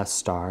S and S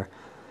star,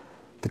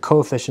 the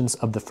coefficients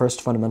of the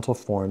first fundamental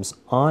forms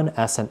on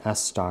S and S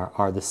star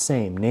are the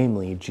same,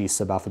 namely g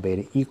sub alpha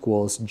beta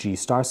equals g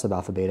star sub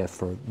alpha beta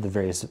for the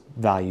various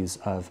values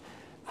of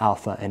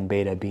alpha and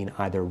beta being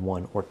either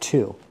 1 or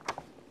 2.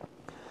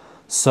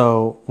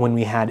 So when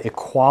we had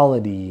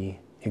equality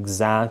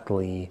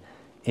exactly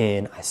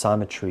in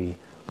isometry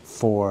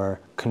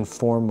for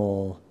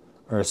conformal,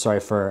 or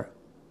sorry,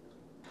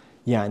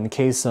 in the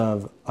case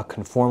of a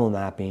conformal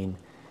mapping,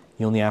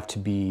 you only have to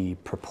be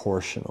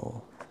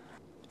proportional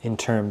in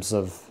terms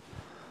of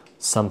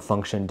some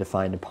function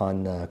defined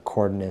upon the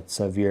coordinates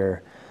of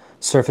your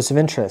surface of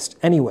interest.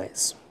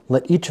 Anyways,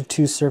 let each of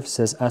two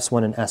surfaces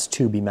S1 and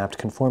S2 be mapped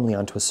conformally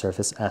onto a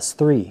surface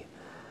S3.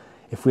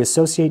 If we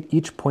associate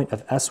each point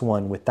of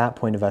S1 with that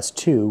point of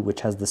S2, which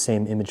has the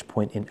same image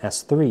point in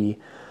S3,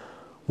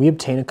 we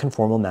obtain a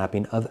conformal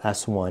mapping of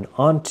S1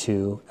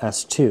 onto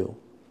S2.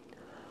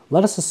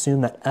 Let us assume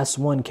that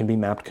S1 can be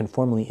mapped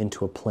conformally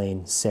into a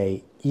plane,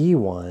 say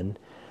E1,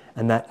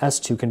 and that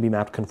S2 can be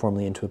mapped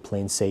conformally into a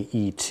plane, say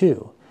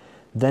E2.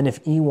 Then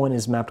if E1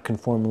 is mapped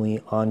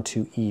conformally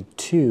onto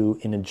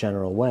E2 in a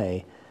general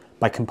way,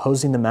 by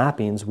composing the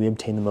mappings, we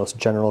obtain the most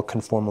general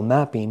conformal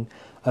mapping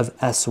of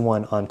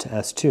S1 onto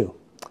S2.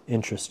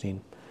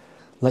 Interesting.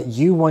 Let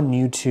U1,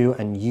 U2,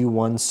 and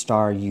U1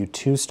 star,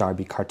 U2 star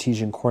be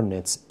Cartesian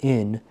coordinates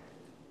in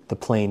the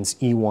planes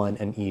E1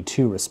 and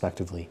E2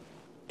 respectively.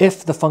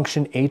 If the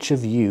function h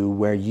of u,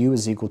 where u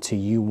is equal to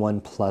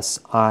u1 plus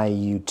I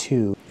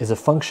u2, is a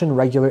function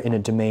regular in a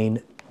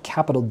domain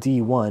capital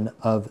D1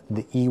 of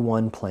the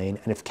E1 plane,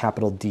 and if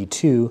capital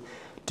D2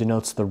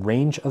 denotes the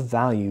range of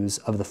values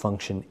of the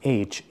function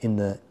h in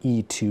the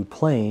E2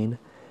 plane,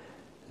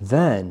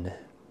 then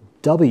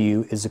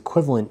w is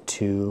equivalent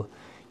to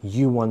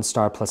u1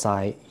 star plus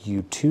I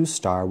u2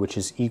 star, which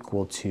is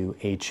equal to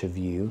h of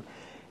u,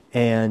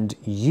 and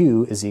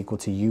u is equal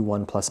to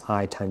u1 plus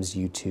I times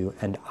u2,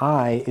 and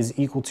I is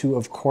equal to,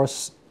 of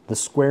course, the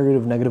square root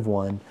of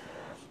 -1,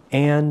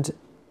 and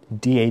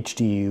dh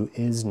du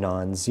is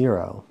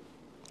non-zero.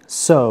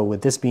 So,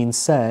 with this being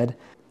said,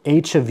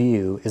 h of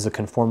u is a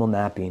conformal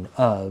mapping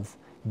of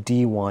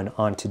d1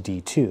 onto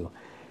d2,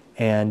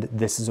 and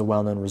this is a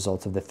well-known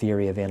result of the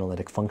theory of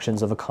analytic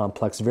functions of a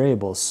complex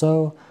variable,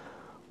 so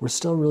we're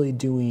still really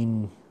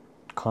doing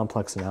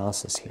complex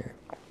analysis here.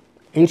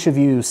 H of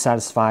u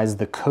satisfies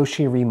the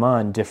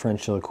Cauchy-Riemann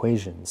differential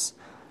equations.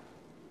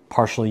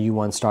 partial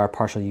u1 star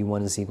partial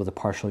u1 is equal to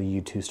partial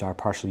u2 star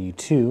partial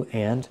u2,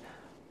 and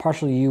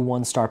partial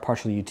u1 star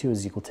partial u2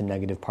 is equal to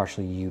negative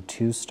partial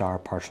u2 star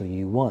partial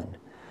u1.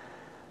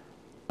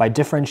 By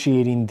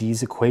differentiating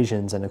these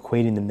equations and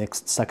equating the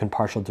mixed second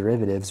partial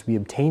derivatives, we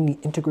obtain the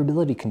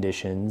integrability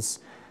conditions.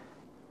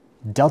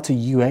 Delta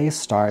UA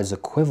star is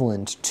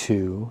equivalent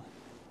to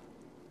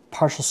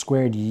partial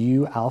squared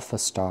U alpha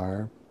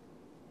star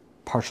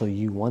partial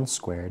U1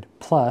 squared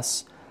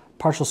plus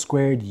partial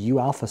squared U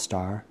alpha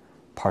star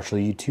partial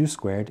U2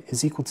 squared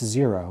is equal to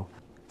 0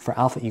 for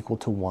alpha equal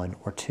to 1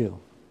 or 2.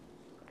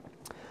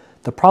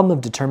 The problem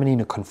of determining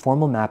a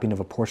conformal mapping of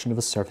a portion of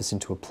a surface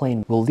into a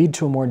plane will lead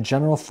to a more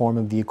general form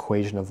of the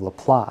equation of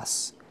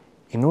Laplace.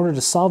 In order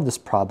to solve this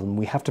problem,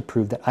 we have to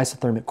prove that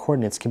isothermic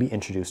coordinates can be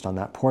introduced on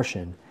that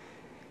portion.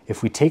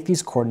 If we take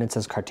these coordinates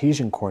as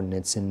Cartesian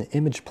coordinates in the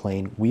image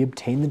plane, we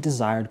obtain the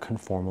desired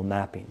conformal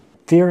mapping.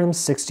 Theorem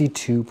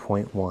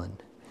 62.1.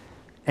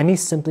 Any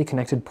simply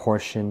connected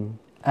portion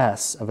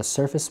S of a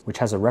surface which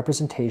has a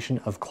representation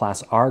of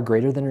class R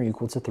greater than or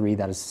equal to 3,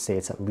 that is to say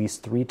it's at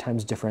least 3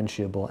 times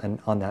differentiable, and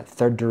on that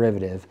third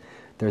derivative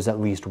there's at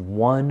least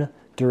one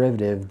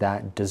derivative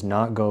that does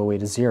not go away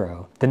to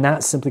 0, then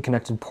that simply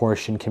connected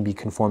portion can be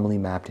conformally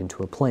mapped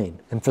into a plane.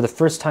 And for the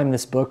first time in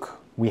this book,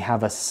 we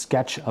have a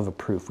sketch of a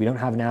proof. We don't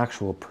have an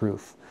actual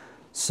proof.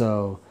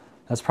 So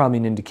that's probably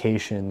an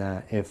indication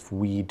that if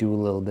we do a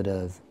little bit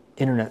of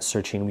internet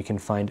searching, we can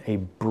find a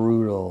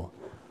brutal,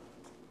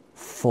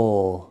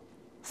 full,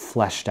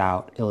 fleshed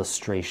out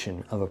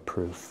illustration of a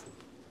proof.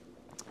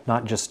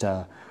 Not just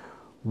a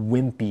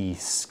wimpy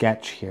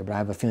sketch here, but I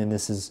have a feeling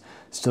this is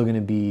still going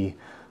to be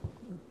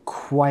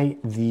quite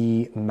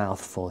the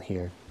mouthful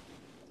here.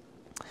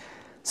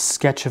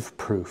 Sketch of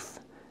proof.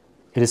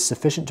 It is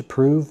sufficient to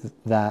prove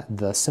that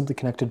the simply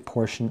connected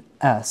portion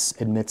S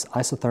admits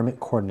isothermic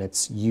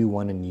coordinates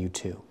u1 and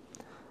u2.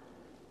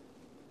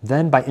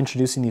 Then, by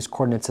introducing these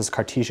coordinates as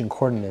Cartesian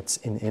coordinates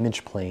in the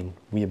image plane,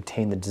 we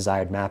obtain the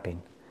desired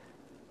mapping.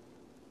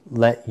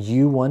 Let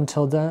u1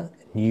 tilde and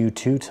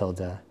u2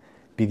 tilde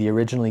be the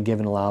originally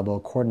given allowable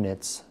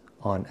coordinates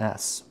on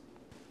S.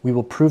 We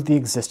will prove the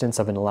existence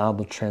of an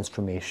allowable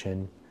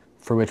transformation,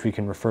 for which we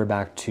can refer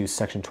back to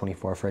section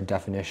 24 for a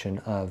definition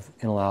of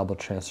an allowable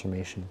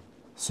transformation.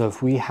 So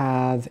if we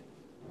have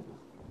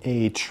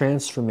a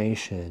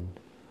transformation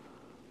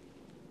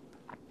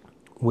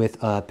with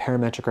a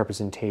parametric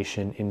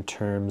representation in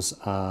terms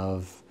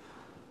of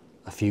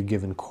a few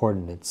given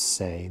coordinates,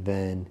 say,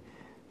 then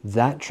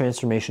that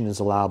transformation is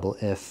allowable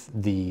if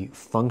the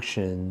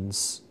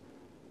functions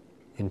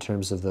in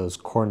terms of those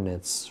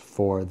coordinates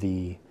for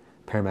the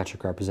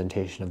parametric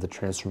representation of the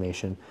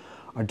transformation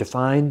are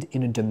defined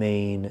in a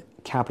domain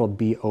capital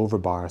B over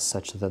bar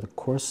such that the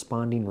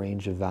corresponding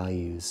range of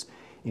values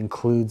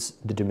includes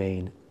the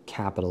domain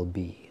capital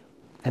B.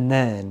 And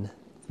then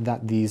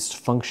that these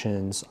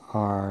functions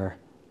are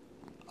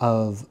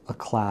of a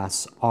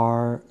class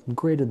R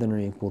greater than or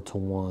equal to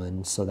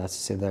 1, so that's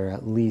to say they're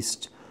at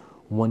least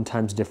 1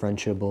 times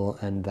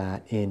differentiable, and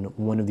that in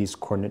one of these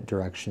coordinate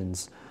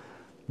directions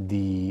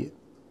the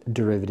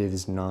derivative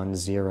is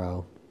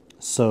non-zero.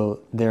 So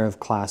they're of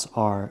class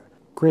R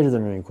greater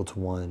than or equal to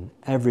 1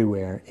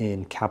 everywhere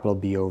in capital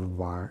B over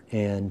bar,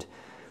 and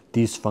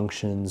these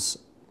functions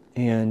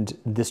and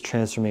this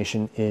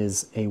transformation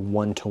is a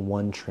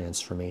one-to-one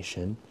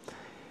transformation.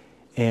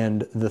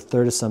 And the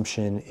third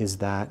assumption is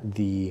that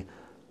the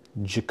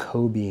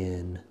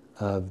Jacobian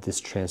of this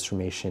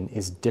transformation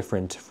is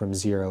different from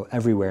 0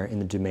 everywhere in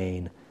the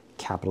domain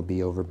capital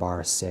B over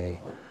bar, say,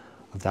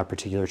 of that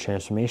particular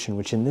transformation,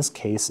 which in this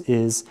case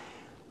is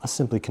a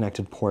simply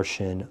connected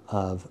portion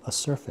of a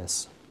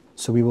surface.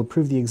 So we will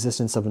prove the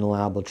existence of an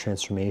allowable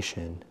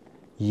transformation,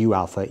 u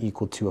alpha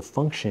equal to a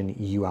function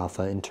u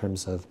alpha in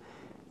terms of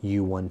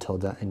u1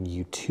 tilde and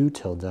u2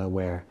 tilde,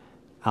 where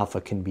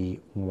alpha can be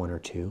 1 or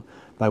 2,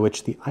 by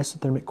which the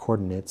isothermic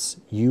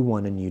coordinates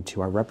u1 and u2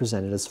 are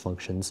represented as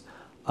functions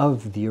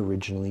of the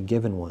originally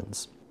given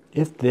ones.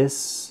 If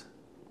this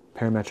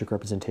parametric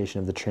representation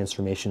of the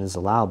transformation is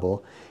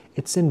allowable,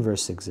 its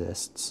inverse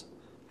exists,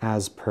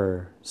 as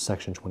per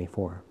section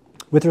 24.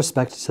 With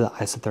respect to the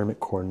isothermic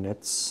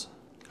coordinates,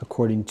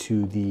 according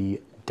to the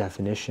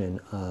definition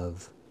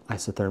of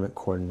isothermic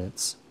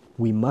coordinates,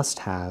 we must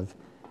have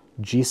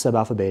g sub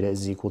alpha beta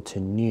is equal to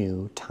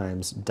nu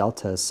times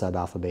delta sub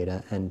alpha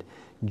beta, and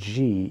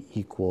g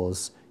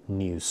equals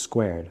nu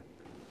squared.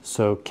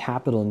 So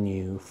capital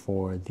Nu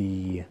for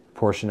the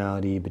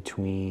proportionality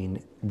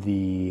between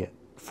the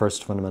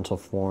first fundamental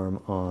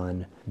form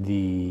on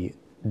the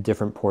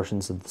different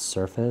portions of the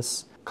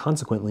surface.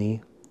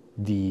 Consequently,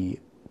 the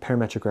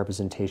parametric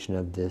representation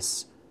of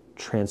this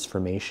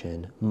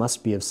transformation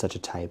must be of such a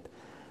type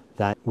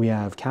that we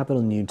have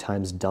capital Nu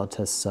times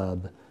delta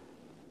sub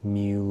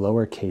mu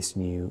lowercase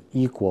nu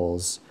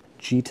equals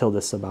g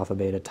tilde sub alpha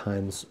beta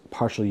times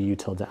partial u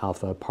tilde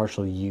alpha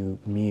partial u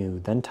mu,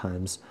 then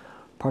times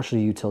partial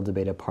u tilde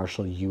beta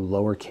partial u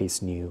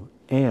lowercase nu,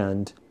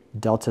 and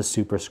delta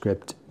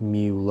superscript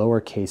mu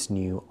lowercase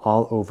nu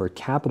all over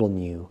capital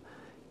Nu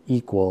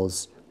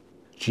equals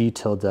g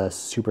tilde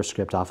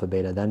superscript alpha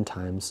beta, then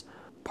times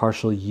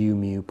partial u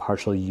mu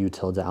partial u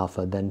tilde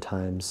alpha, then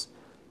times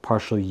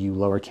partial u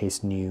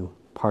lowercase nu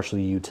partial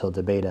u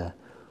tilde beta,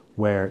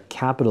 where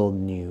capital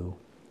nu,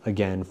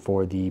 again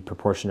for the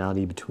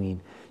proportionality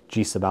between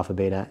g sub alpha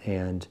beta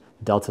and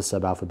delta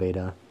sub alpha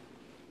beta,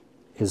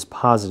 is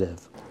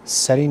positive.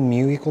 Setting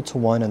mu equal to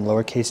 1 and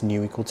lowercase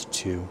nu equal to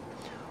 2,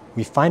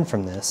 we find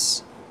from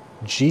this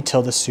g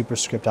tilde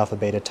superscript alpha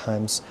beta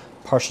times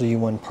partial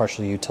u1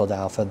 partial u tilde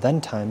alpha, then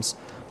times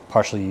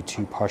partial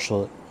u2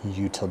 partial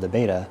u tilde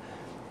beta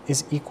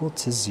is equal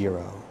to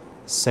 0.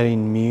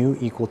 Setting mu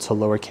equal to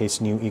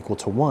lowercase nu equal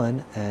to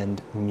 1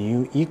 and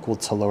mu equal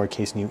to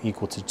lowercase nu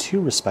equal to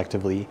 2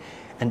 respectively,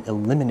 and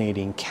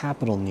eliminating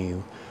capital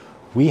nu,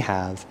 we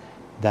have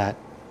that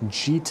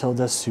g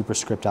tilde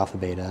superscript alpha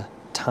beta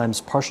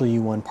times partial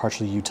u1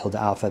 partial u tilde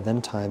alpha,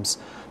 then times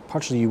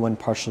partial u1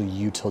 partial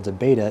u tilde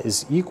beta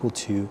is equal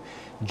to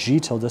g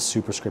tilde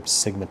superscript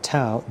sigma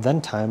tau,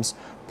 then times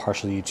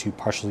partial u2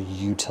 partial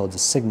u tilde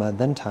sigma,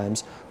 then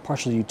times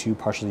partial u2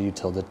 partial u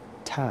tilde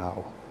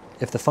tau.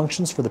 If the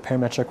functions for the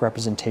parametric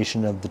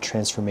representation of the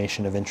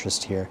transformation of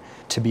interest here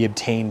to be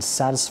obtained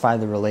satisfy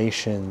the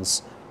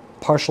relations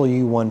partial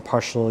u1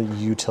 partial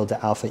u tilde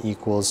alpha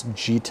equals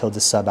g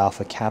tilde sub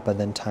alpha kappa,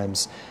 then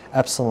times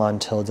epsilon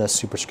tilde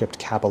superscript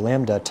kappa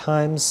lambda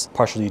times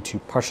partial u2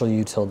 partial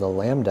u tilde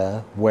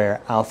lambda,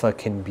 where alpha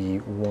can be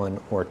 1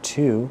 or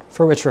 2,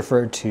 for which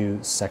referred to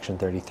section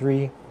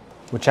 33,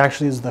 which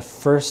actually is the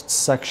first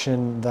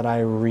section that I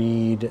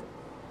read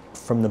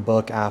from the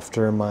book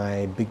after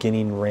my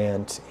beginning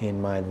rant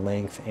in my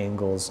length,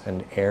 angles,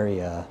 and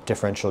area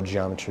differential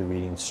geometry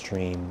reading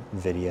stream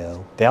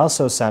video. They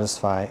also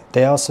satisfy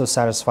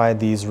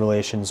these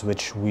relations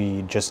which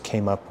we just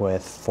came up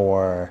with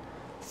for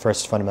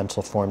first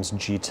fundamental forms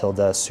g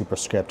tilde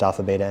superscript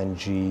alpha beta and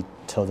g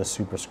tilde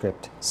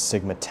superscript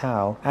sigma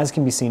tau, as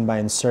can be seen by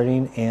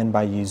inserting and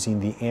by using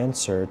the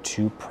answer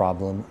to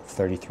problem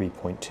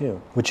 33.2,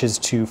 which is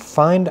to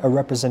find a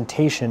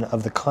representation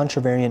of the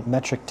contravariant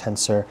metric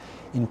tensor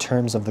in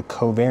terms of the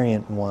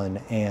covariant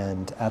one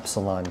and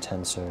epsilon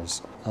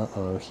tensors.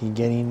 Uh-oh, he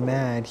getting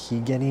mad,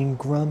 he getting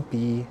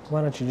grumpy.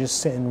 Why don't you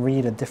just sit and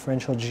read a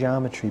differential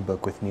geometry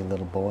book with me,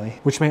 little boy?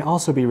 Which may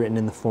also be written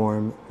in the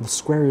form the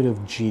square root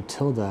of g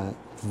tilde,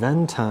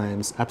 then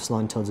times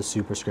epsilon tilde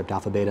superscript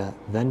alpha beta,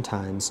 then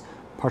times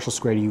partial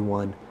square root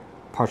u1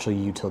 partial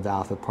u tilde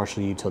alpha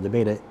partial u tilde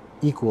beta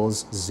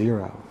equals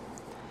 0.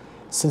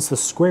 Since the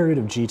square root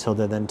of g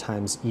tilde then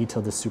times e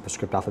tilde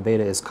superscript alpha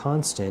beta is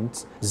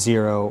constant,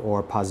 0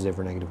 or positive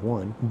or negative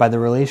 1, by the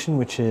relation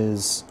which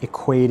is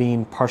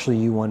equating partial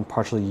u1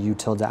 partial u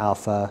tilde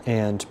alpha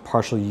and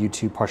partial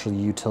u2 partial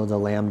u tilde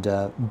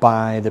lambda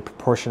by the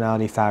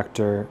proportionality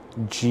factor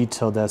g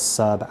tilde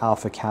sub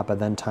alpha kappa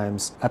then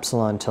times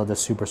epsilon tilde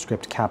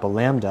superscript kappa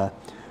lambda,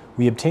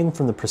 we obtain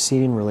from the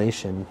preceding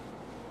relation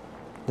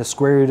the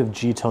square root of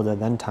g tilde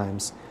then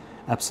times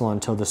epsilon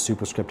tilde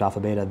superscript alpha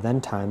beta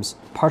then times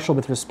partial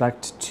with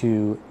respect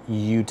to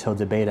u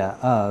tilde beta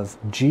of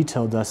g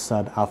tilde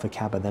sub alpha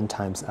kappa then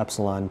times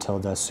epsilon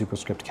tilde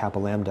superscript kappa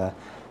lambda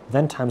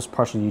then times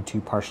partial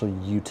u2 partial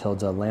u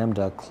tilde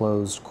lambda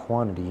closed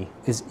quantity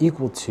is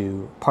equal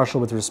to partial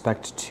with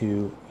respect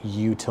to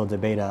u tilde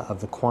beta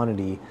of the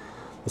quantity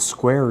the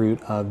square root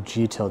of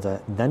g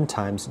tilde then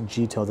times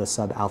g tilde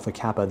sub alpha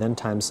kappa then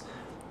times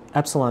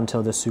epsilon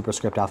tilde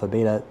superscript alpha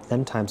beta,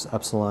 then times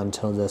epsilon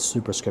tilde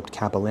superscript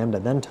kappa lambda,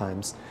 then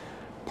times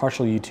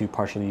partial u2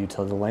 partial u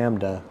tilde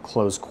lambda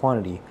closed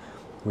quantity,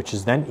 which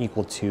is then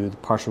equal to the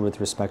partial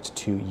with respect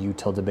to u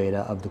tilde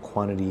beta of the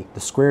quantity the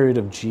square root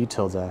of g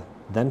tilde,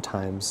 then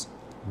times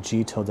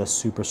g tilde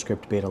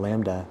superscript beta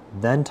lambda,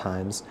 then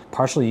times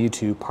partial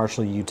u2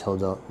 partial u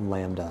tilde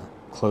lambda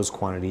closed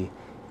quantity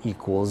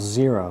equals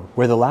 0,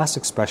 where the last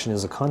expression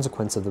is a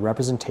consequence of the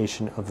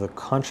representation of the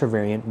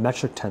contravariant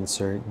metric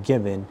tensor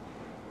given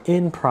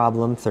in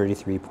problem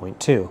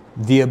 33.2.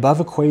 The above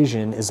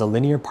equation is a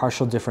linear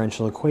partial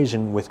differential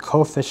equation with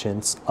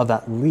coefficients of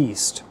at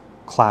least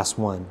class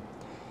 1.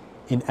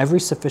 In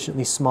every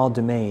sufficiently small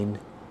domain,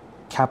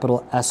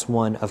 capital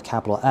S1 of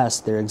capital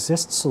S, there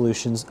exist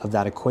solutions of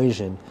that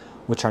equation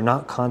which are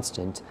not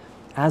constant,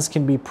 as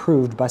can be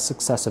proved by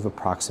successive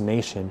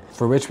approximation,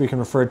 for which we can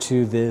refer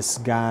to this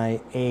guy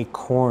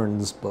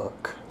Acorn's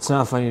book. It's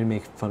not funny to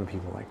make fun of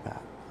people like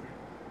that.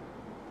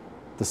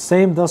 The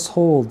same thus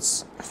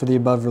holds for the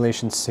above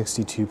relation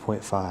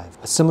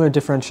 62.5. A similar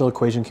differential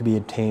equation can be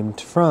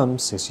obtained from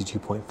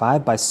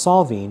 62.5 by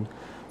solving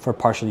for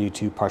partial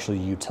u2 partial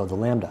u tilde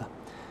lambda.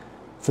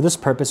 For this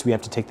purpose, we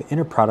have to take the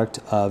inner product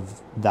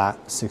of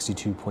that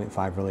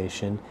 62.5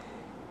 relation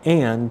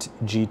and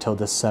g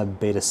tilde sub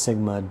beta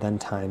sigma then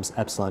times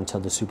epsilon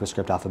tilde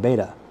superscript alpha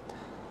beta.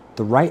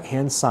 The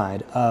right-hand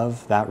side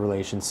of that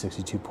relation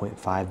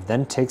 62.5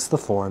 then takes the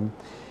form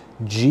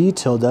g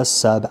tilde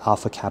sub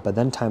alpha kappa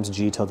then times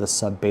g tilde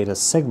sub beta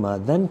sigma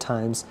then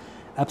times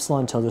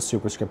epsilon tilde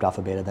superscript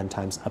alpha beta then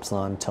times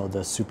epsilon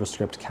tilde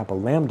superscript kappa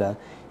lambda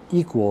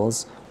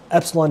equals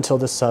epsilon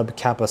tilde sub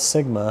kappa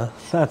sigma,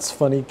 that's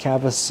funny,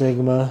 kappa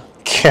sigma,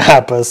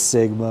 kappa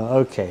sigma.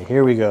 Okay,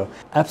 here we go.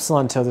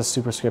 Epsilon tilde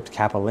superscript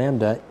kappa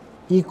lambda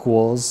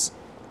equals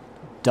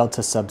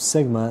delta sub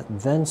sigma,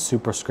 then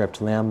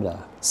superscript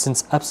lambda.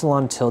 Since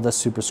epsilon tilde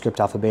superscript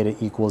alpha beta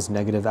equals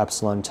negative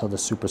epsilon tilde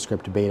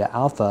superscript beta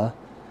alpha,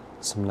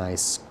 some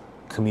nice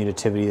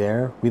commutativity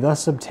there, we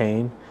thus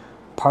obtain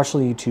partial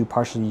u2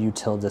 partial u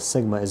tilde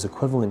sigma is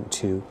equivalent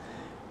to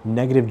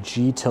negative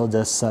g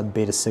tilde sub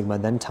beta sigma,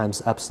 then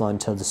times epsilon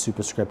tilde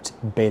superscript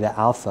beta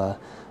alpha,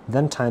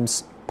 then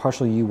times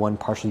partial u1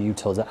 partial u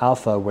tilde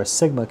alpha, where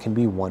sigma can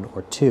be 1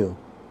 or 2.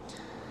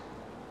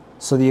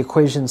 So the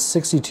equations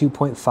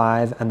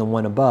 62.5 and the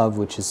one above,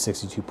 which is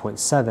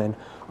 62.7,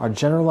 are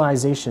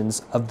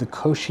generalizations of the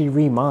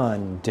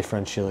Cauchy-Riemann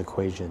differential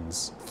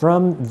equations.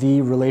 From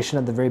the relation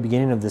at the very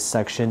beginning of this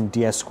section,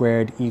 ds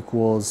squared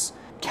equals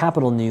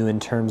capital nu in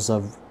terms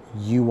of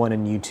u1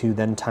 and u2,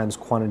 then times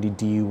quantity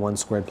du1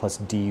 squared plus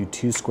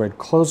du2 squared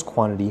closed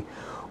quantity,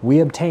 we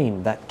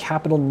obtain that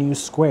capital nu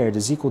squared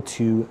is equal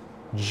to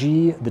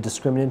g, the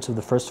discriminant of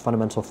the first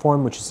fundamental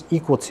form, which is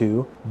equal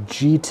to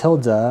g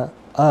tilde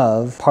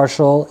of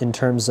partial in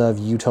terms of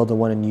u tilde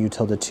 1 and u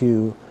tilde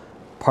 2,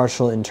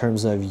 partial in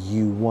terms of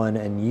u1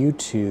 and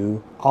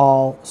u2,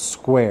 all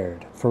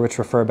squared, for which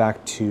refer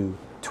back to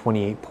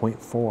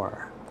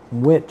 28.4,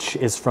 which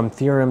is from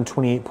Theorem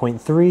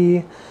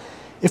 28.3.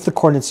 If the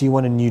coordinates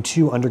u1 and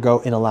u2 undergo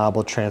an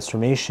allowable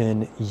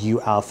transformation,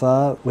 u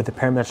alpha, with a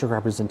parametric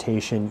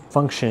representation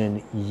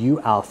function u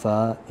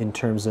alpha in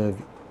terms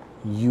of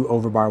u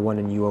over bar 1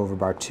 and u over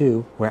bar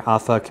 2, where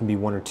alpha can be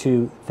 1 or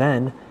 2,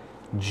 then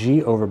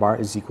g over bar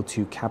is equal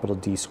to capital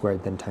D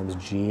squared then times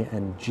g,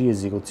 and g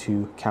is equal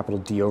to capital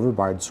D over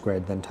bar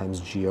squared then times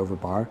g over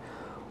bar,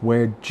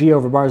 where g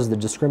over bar is the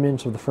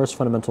discriminant of the first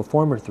fundamental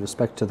form with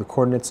respect to the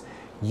coordinates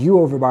u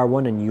over bar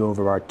 1 and u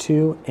over bar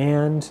 2,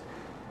 and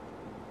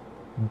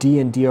d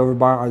and d over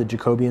bar are the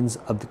Jacobians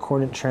of the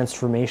coordinate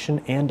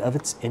transformation and of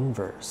its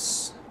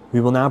inverse. We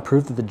will now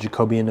prove that the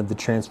Jacobian of the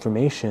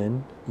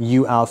transformation,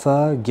 u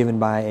alpha, given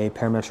by a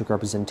parametric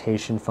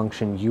representation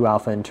function u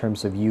alpha in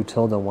terms of u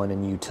tilde 1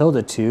 and u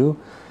tilde 2,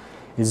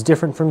 is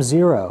different from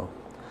 0.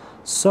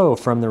 So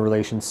from the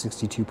relation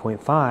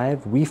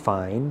 62.5, we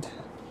find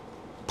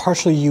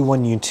partial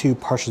u1 u2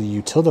 partial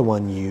u tilde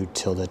 1 u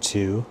tilde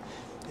 2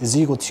 is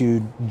equal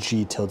to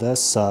g tilde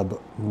sub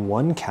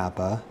 1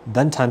 kappa,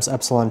 then times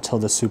epsilon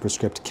tilde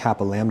superscript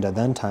kappa lambda,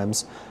 then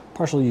times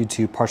partial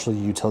u2 partial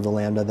u tilde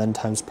lambda, then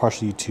times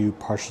partial u2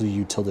 partial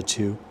u tilde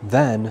 2,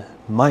 then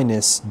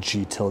minus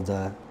g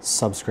tilde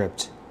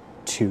subscript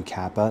 2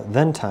 kappa,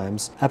 then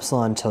times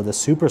epsilon tilde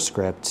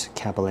superscript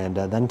kappa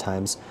lambda, then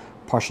times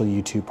partial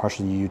u2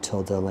 partial u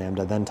tilde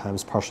lambda, then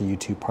times partial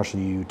u2 partial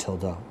u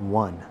tilde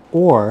 1.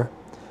 Or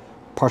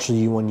partial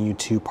u1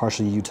 u2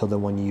 partial u tilde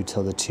 1 u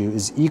tilde 2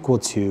 is equal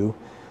to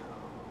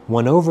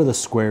 1 over the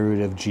square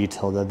root of g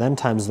tilde, then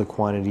times the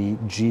quantity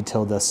g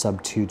tilde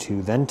sub 2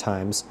 2, then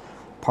times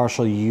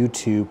partial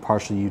u2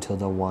 partial u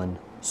tilde 1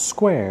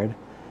 squared,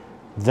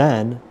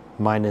 then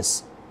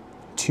minus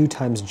 2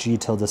 times g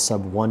tilde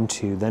sub 1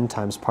 2, then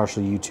times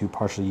partial u2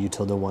 partial u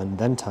tilde 1,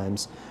 then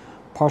times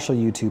partial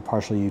u2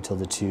 partial u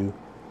tilde 2,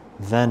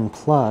 then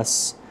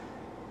plus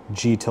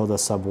g tilde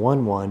sub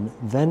 1 1,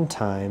 then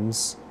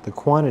times the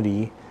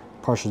quantity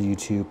partial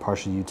u2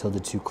 partial u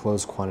tilde 2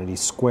 closed quantity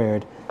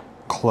squared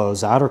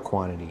close outer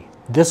quantity.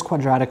 This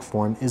quadratic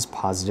form is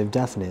positive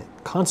definite.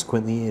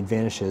 Consequently, it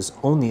vanishes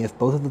only if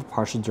both of the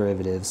partial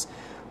derivatives,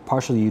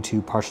 partial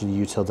u2 partial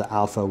u tilde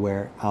alpha,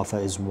 where alpha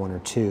is 1 or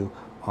 2,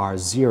 are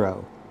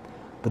 0.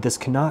 But this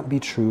cannot be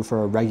true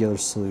for a regular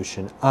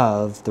solution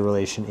of the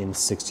relation in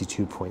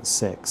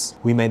 62.6.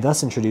 We may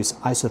thus introduce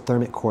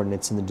isothermic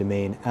coordinates in the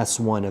domain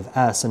S1 of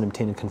S and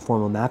obtain a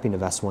conformal mapping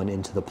of S1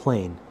 into the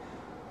plane.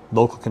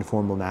 Local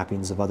conformal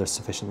mappings of other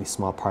sufficiently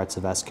small parts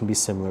of S can be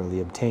similarly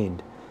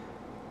obtained.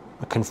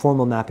 A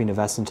conformal mapping of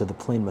S into the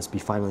plane must be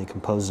finally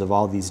composed of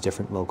all these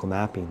different local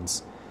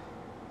mappings.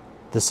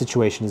 The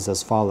situation is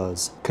as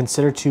follows.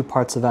 Consider two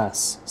parts of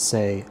S,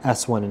 say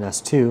S1 and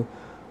S2,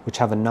 which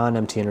have a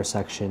non-empty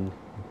intersection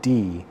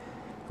D,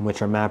 and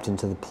which are mapped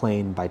into the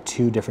plane by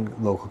two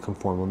different local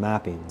conformal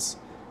mappings.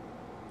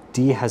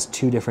 D has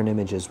two different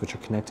images which are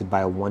connected by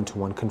a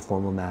one-to-one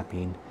conformal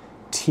mapping,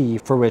 T,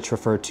 for which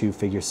refer to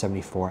figure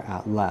 74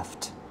 at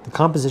left. The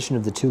composition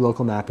of the two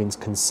local mappings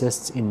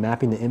consists in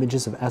mapping the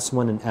images of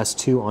S1 and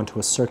S2 onto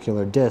a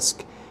circular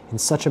disk in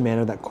such a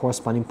manner that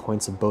corresponding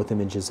points of both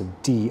images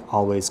of D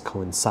always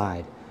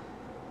coincide.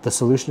 The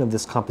solution of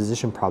this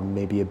composition problem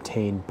may be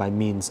obtained by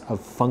means of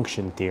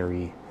function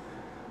theory.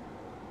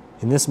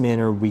 In this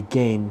manner, we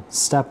gain,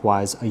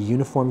 stepwise, a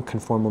uniform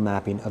conformal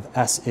mapping of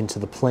S into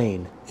the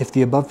plane. If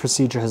the above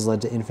procedure has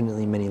led to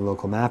infinitely many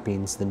local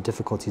mappings, then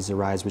difficulties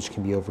arise which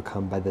can be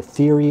overcome by the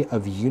theory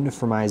of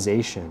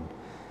uniformization.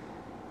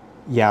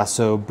 Yeah,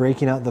 so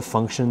breaking out the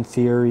function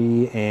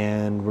theory,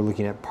 and we're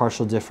looking at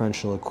partial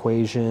differential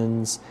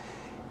equations.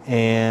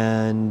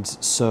 And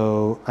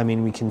so, I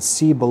mean, we can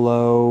see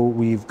below,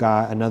 we've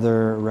got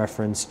another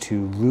reference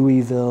to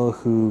Louisville,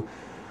 who,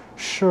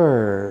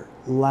 sure,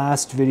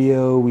 last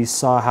video we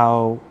saw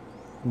how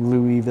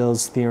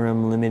Louisville's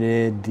theorem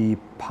limited the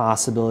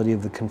possibility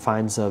of the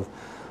confines of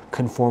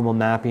conformal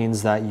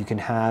mappings that you can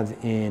have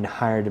in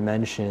higher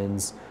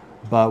dimensions,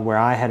 but where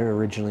I had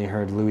originally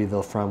heard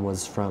Louisville from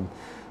was from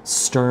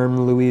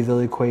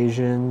Sturm-Liouville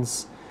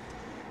equations.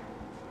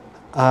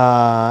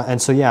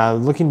 And so yeah,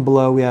 looking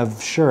below, we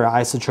have, sure,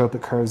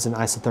 isotropic curves and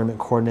isothermic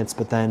coordinates,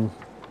 but then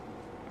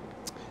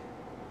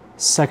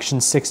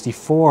section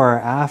 64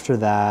 after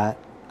that,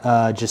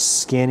 just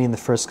scanning the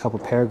first couple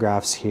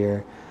paragraphs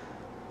here,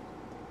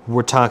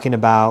 we're talking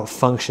about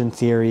function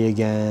theory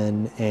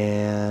again.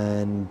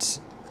 And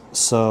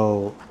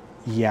so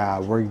yeah,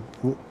 we're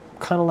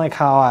kind of like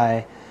how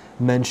I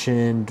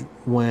mentioned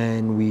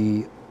when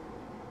we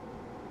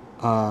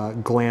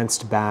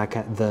glanced back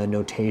at the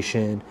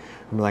notation.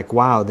 I'm like,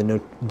 wow,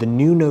 the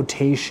new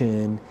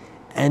notation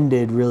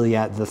ended really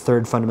at the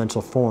third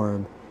fundamental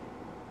form,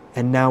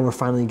 and now we're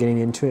finally getting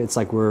into it. It's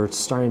like we're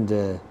starting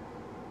to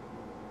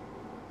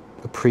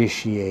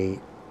appreciate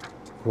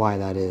why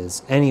that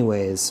is.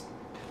 Anyways,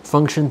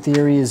 function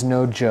theory is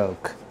no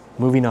joke.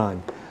 Moving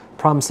on.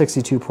 Problem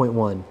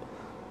 62.1.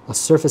 A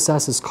surface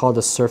S is called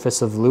a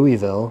surface of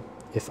Louisville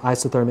if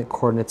isothermic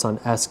coordinates on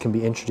S can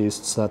be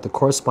introduced so that the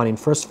corresponding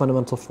first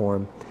fundamental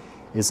form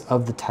is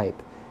of the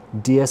type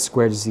ds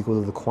squared is equal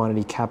to the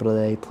quantity capital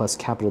A plus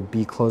capital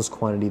B closed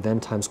quantity, then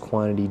times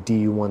quantity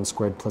du1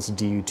 squared plus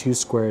du2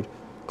 squared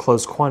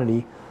closed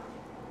quantity,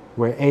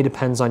 where A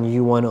depends on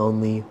u1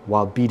 only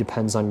while B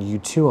depends on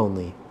u2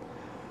 only.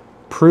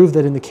 Prove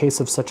that in the case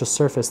of such a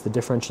surface, the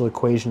differential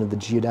equation of the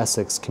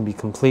geodesics can be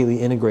completely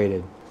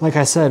integrated. Like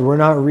I said, we're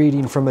not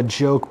reading from a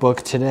joke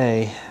book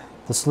today.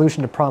 The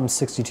solution to problem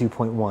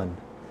 62.1.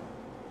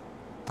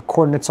 The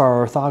coordinates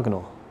are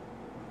orthogonal.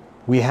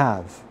 We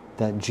have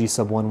that g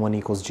sub 1, 1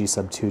 equals g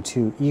sub 2,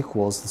 2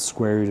 equals the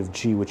square root of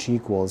g, which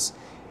equals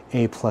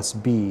a plus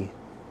b.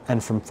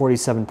 And from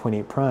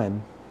 47.8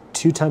 prime,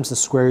 2 times the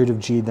square root of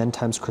g, then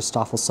times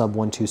Christoffel sub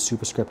 1, 2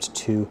 superscript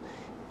 2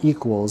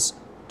 equals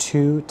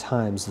 2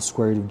 times the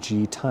square root of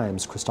g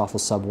times Christoffel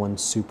sub 1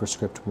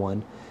 superscript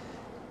 1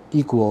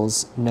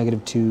 equals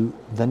negative 2,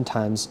 then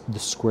times the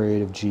square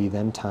root of g,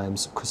 then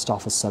times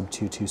Christoffel sub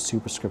 2, 2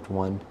 superscript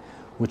 1,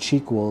 which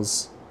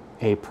equals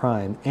a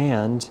prime,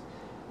 and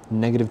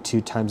negative 2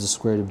 times the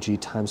square root of g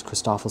times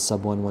Christoffel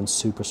sub 1, 1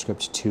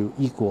 superscript 2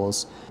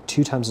 equals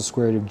 2 times the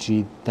square root of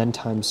g, then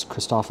times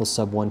Christoffel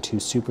sub 1, 2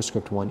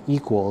 superscript 1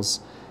 equals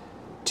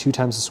 2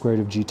 times the square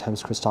root of g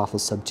times Christoffel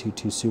sub 2,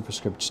 2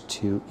 superscript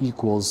 2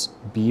 equals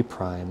b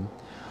prime,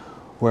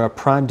 where a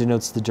prime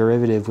denotes the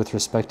derivative with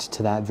respect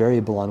to that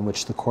variable on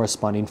which the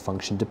corresponding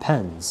function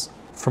depends.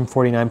 From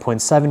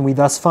 49.7, we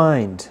thus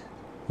find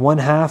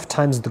 1/2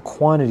 times the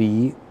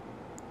quantity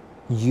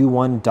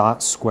u1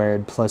 dot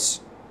squared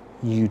plus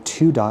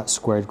u2 dot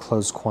squared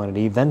closed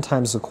quantity, then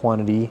times the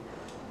quantity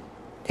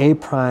a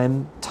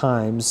prime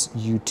times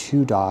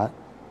u2 dot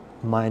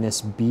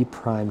minus b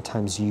prime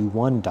times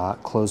u1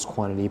 dot closed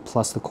quantity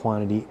plus the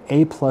quantity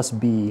a plus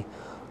b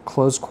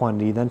closed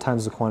quantity, then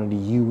times the quantity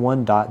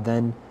u1 dot,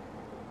 then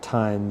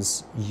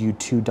times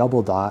u2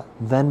 double dot,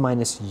 then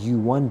minus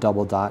u1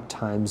 double dot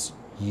times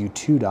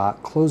u2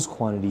 dot closed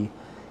quantity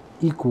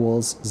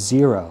equals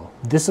 0.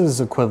 This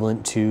is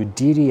equivalent to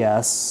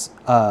dds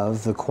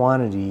of the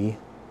quantity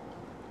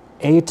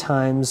a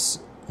times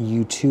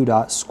u2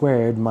 dot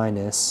squared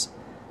minus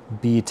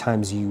b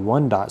times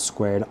u1 dot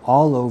squared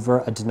all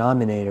over a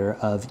denominator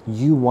of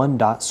u1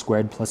 dot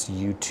squared plus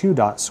u2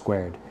 dot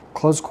squared,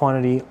 closed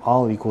quantity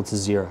all equal to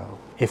 0.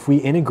 If we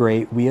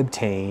integrate, we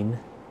obtain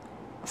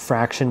a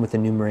fraction with a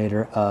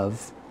numerator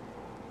of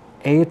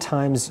a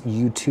times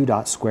u2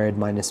 dot squared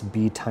minus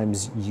b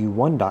times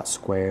u1 dot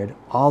squared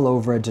all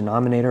over a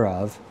denominator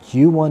of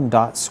u1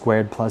 dot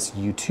squared plus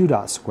u2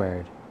 dot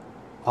squared,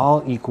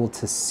 all equal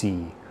to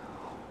c,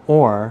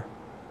 or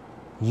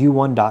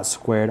u1 dot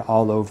squared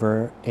all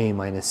over a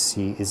minus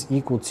c is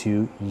equal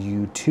to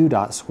u2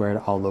 dot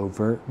squared all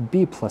over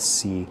b plus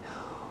c,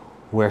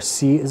 where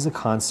c is a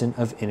constant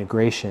of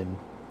integration.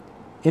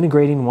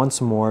 Integrating once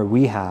more,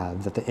 we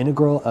have that the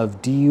integral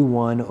of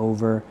du1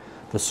 over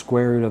the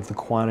square root of the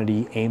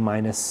quantity a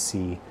minus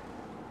c,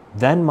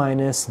 then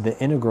minus the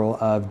integral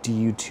of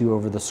du2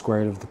 over the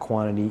square root of the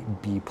quantity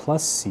b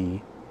plus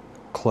c,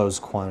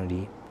 closed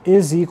quantity,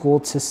 is equal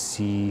to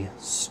c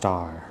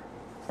star.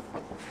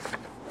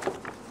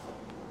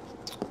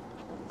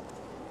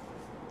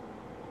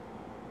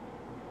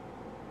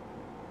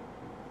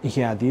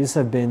 Yeah, these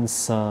have been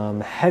some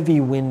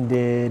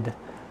heavy-winded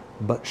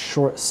but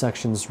short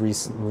sections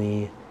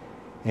recently,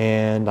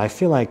 and I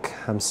feel like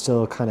I'm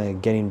still kind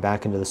of getting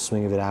back into the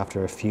swing of it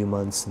after a few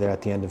months there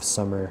at the end of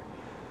summer,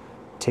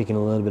 taking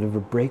a little bit of a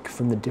break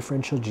from the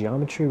differential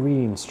geometry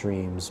reading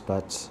streams.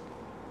 But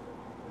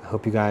I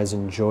hope you guys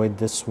enjoyed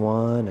this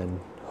one, and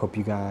hope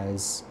you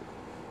guys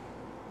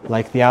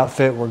like the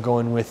outfit. We're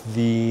going with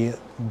the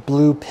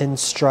blue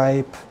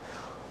pinstripe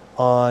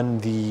on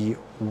the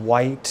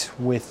white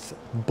with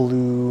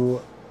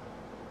blue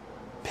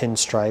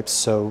pinstripes,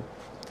 so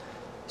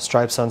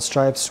stripes on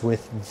stripes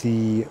with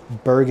the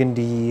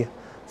burgundy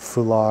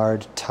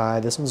foulard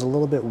tie. This one's a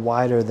little bit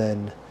wider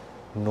than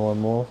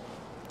normal.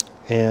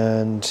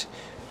 And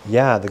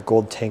yeah, the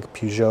gold tank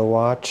Peugeot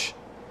watch,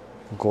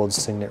 gold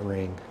signet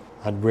ring.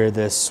 I'd wear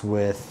this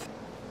with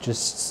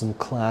just some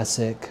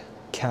classic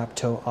cap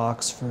toe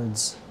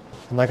Oxfords.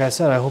 And like I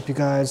said, I hope you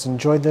guys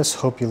enjoyed this.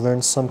 Hope you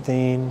learned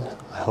something.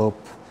 I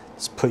hope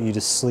this put you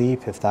to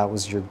sleep if that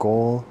was your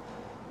goal.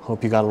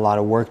 Hope you got a lot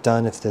of work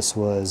done if this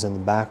was in the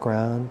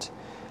background.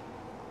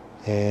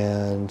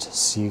 And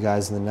see you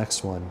guys in the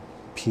next one.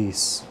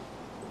 Peace.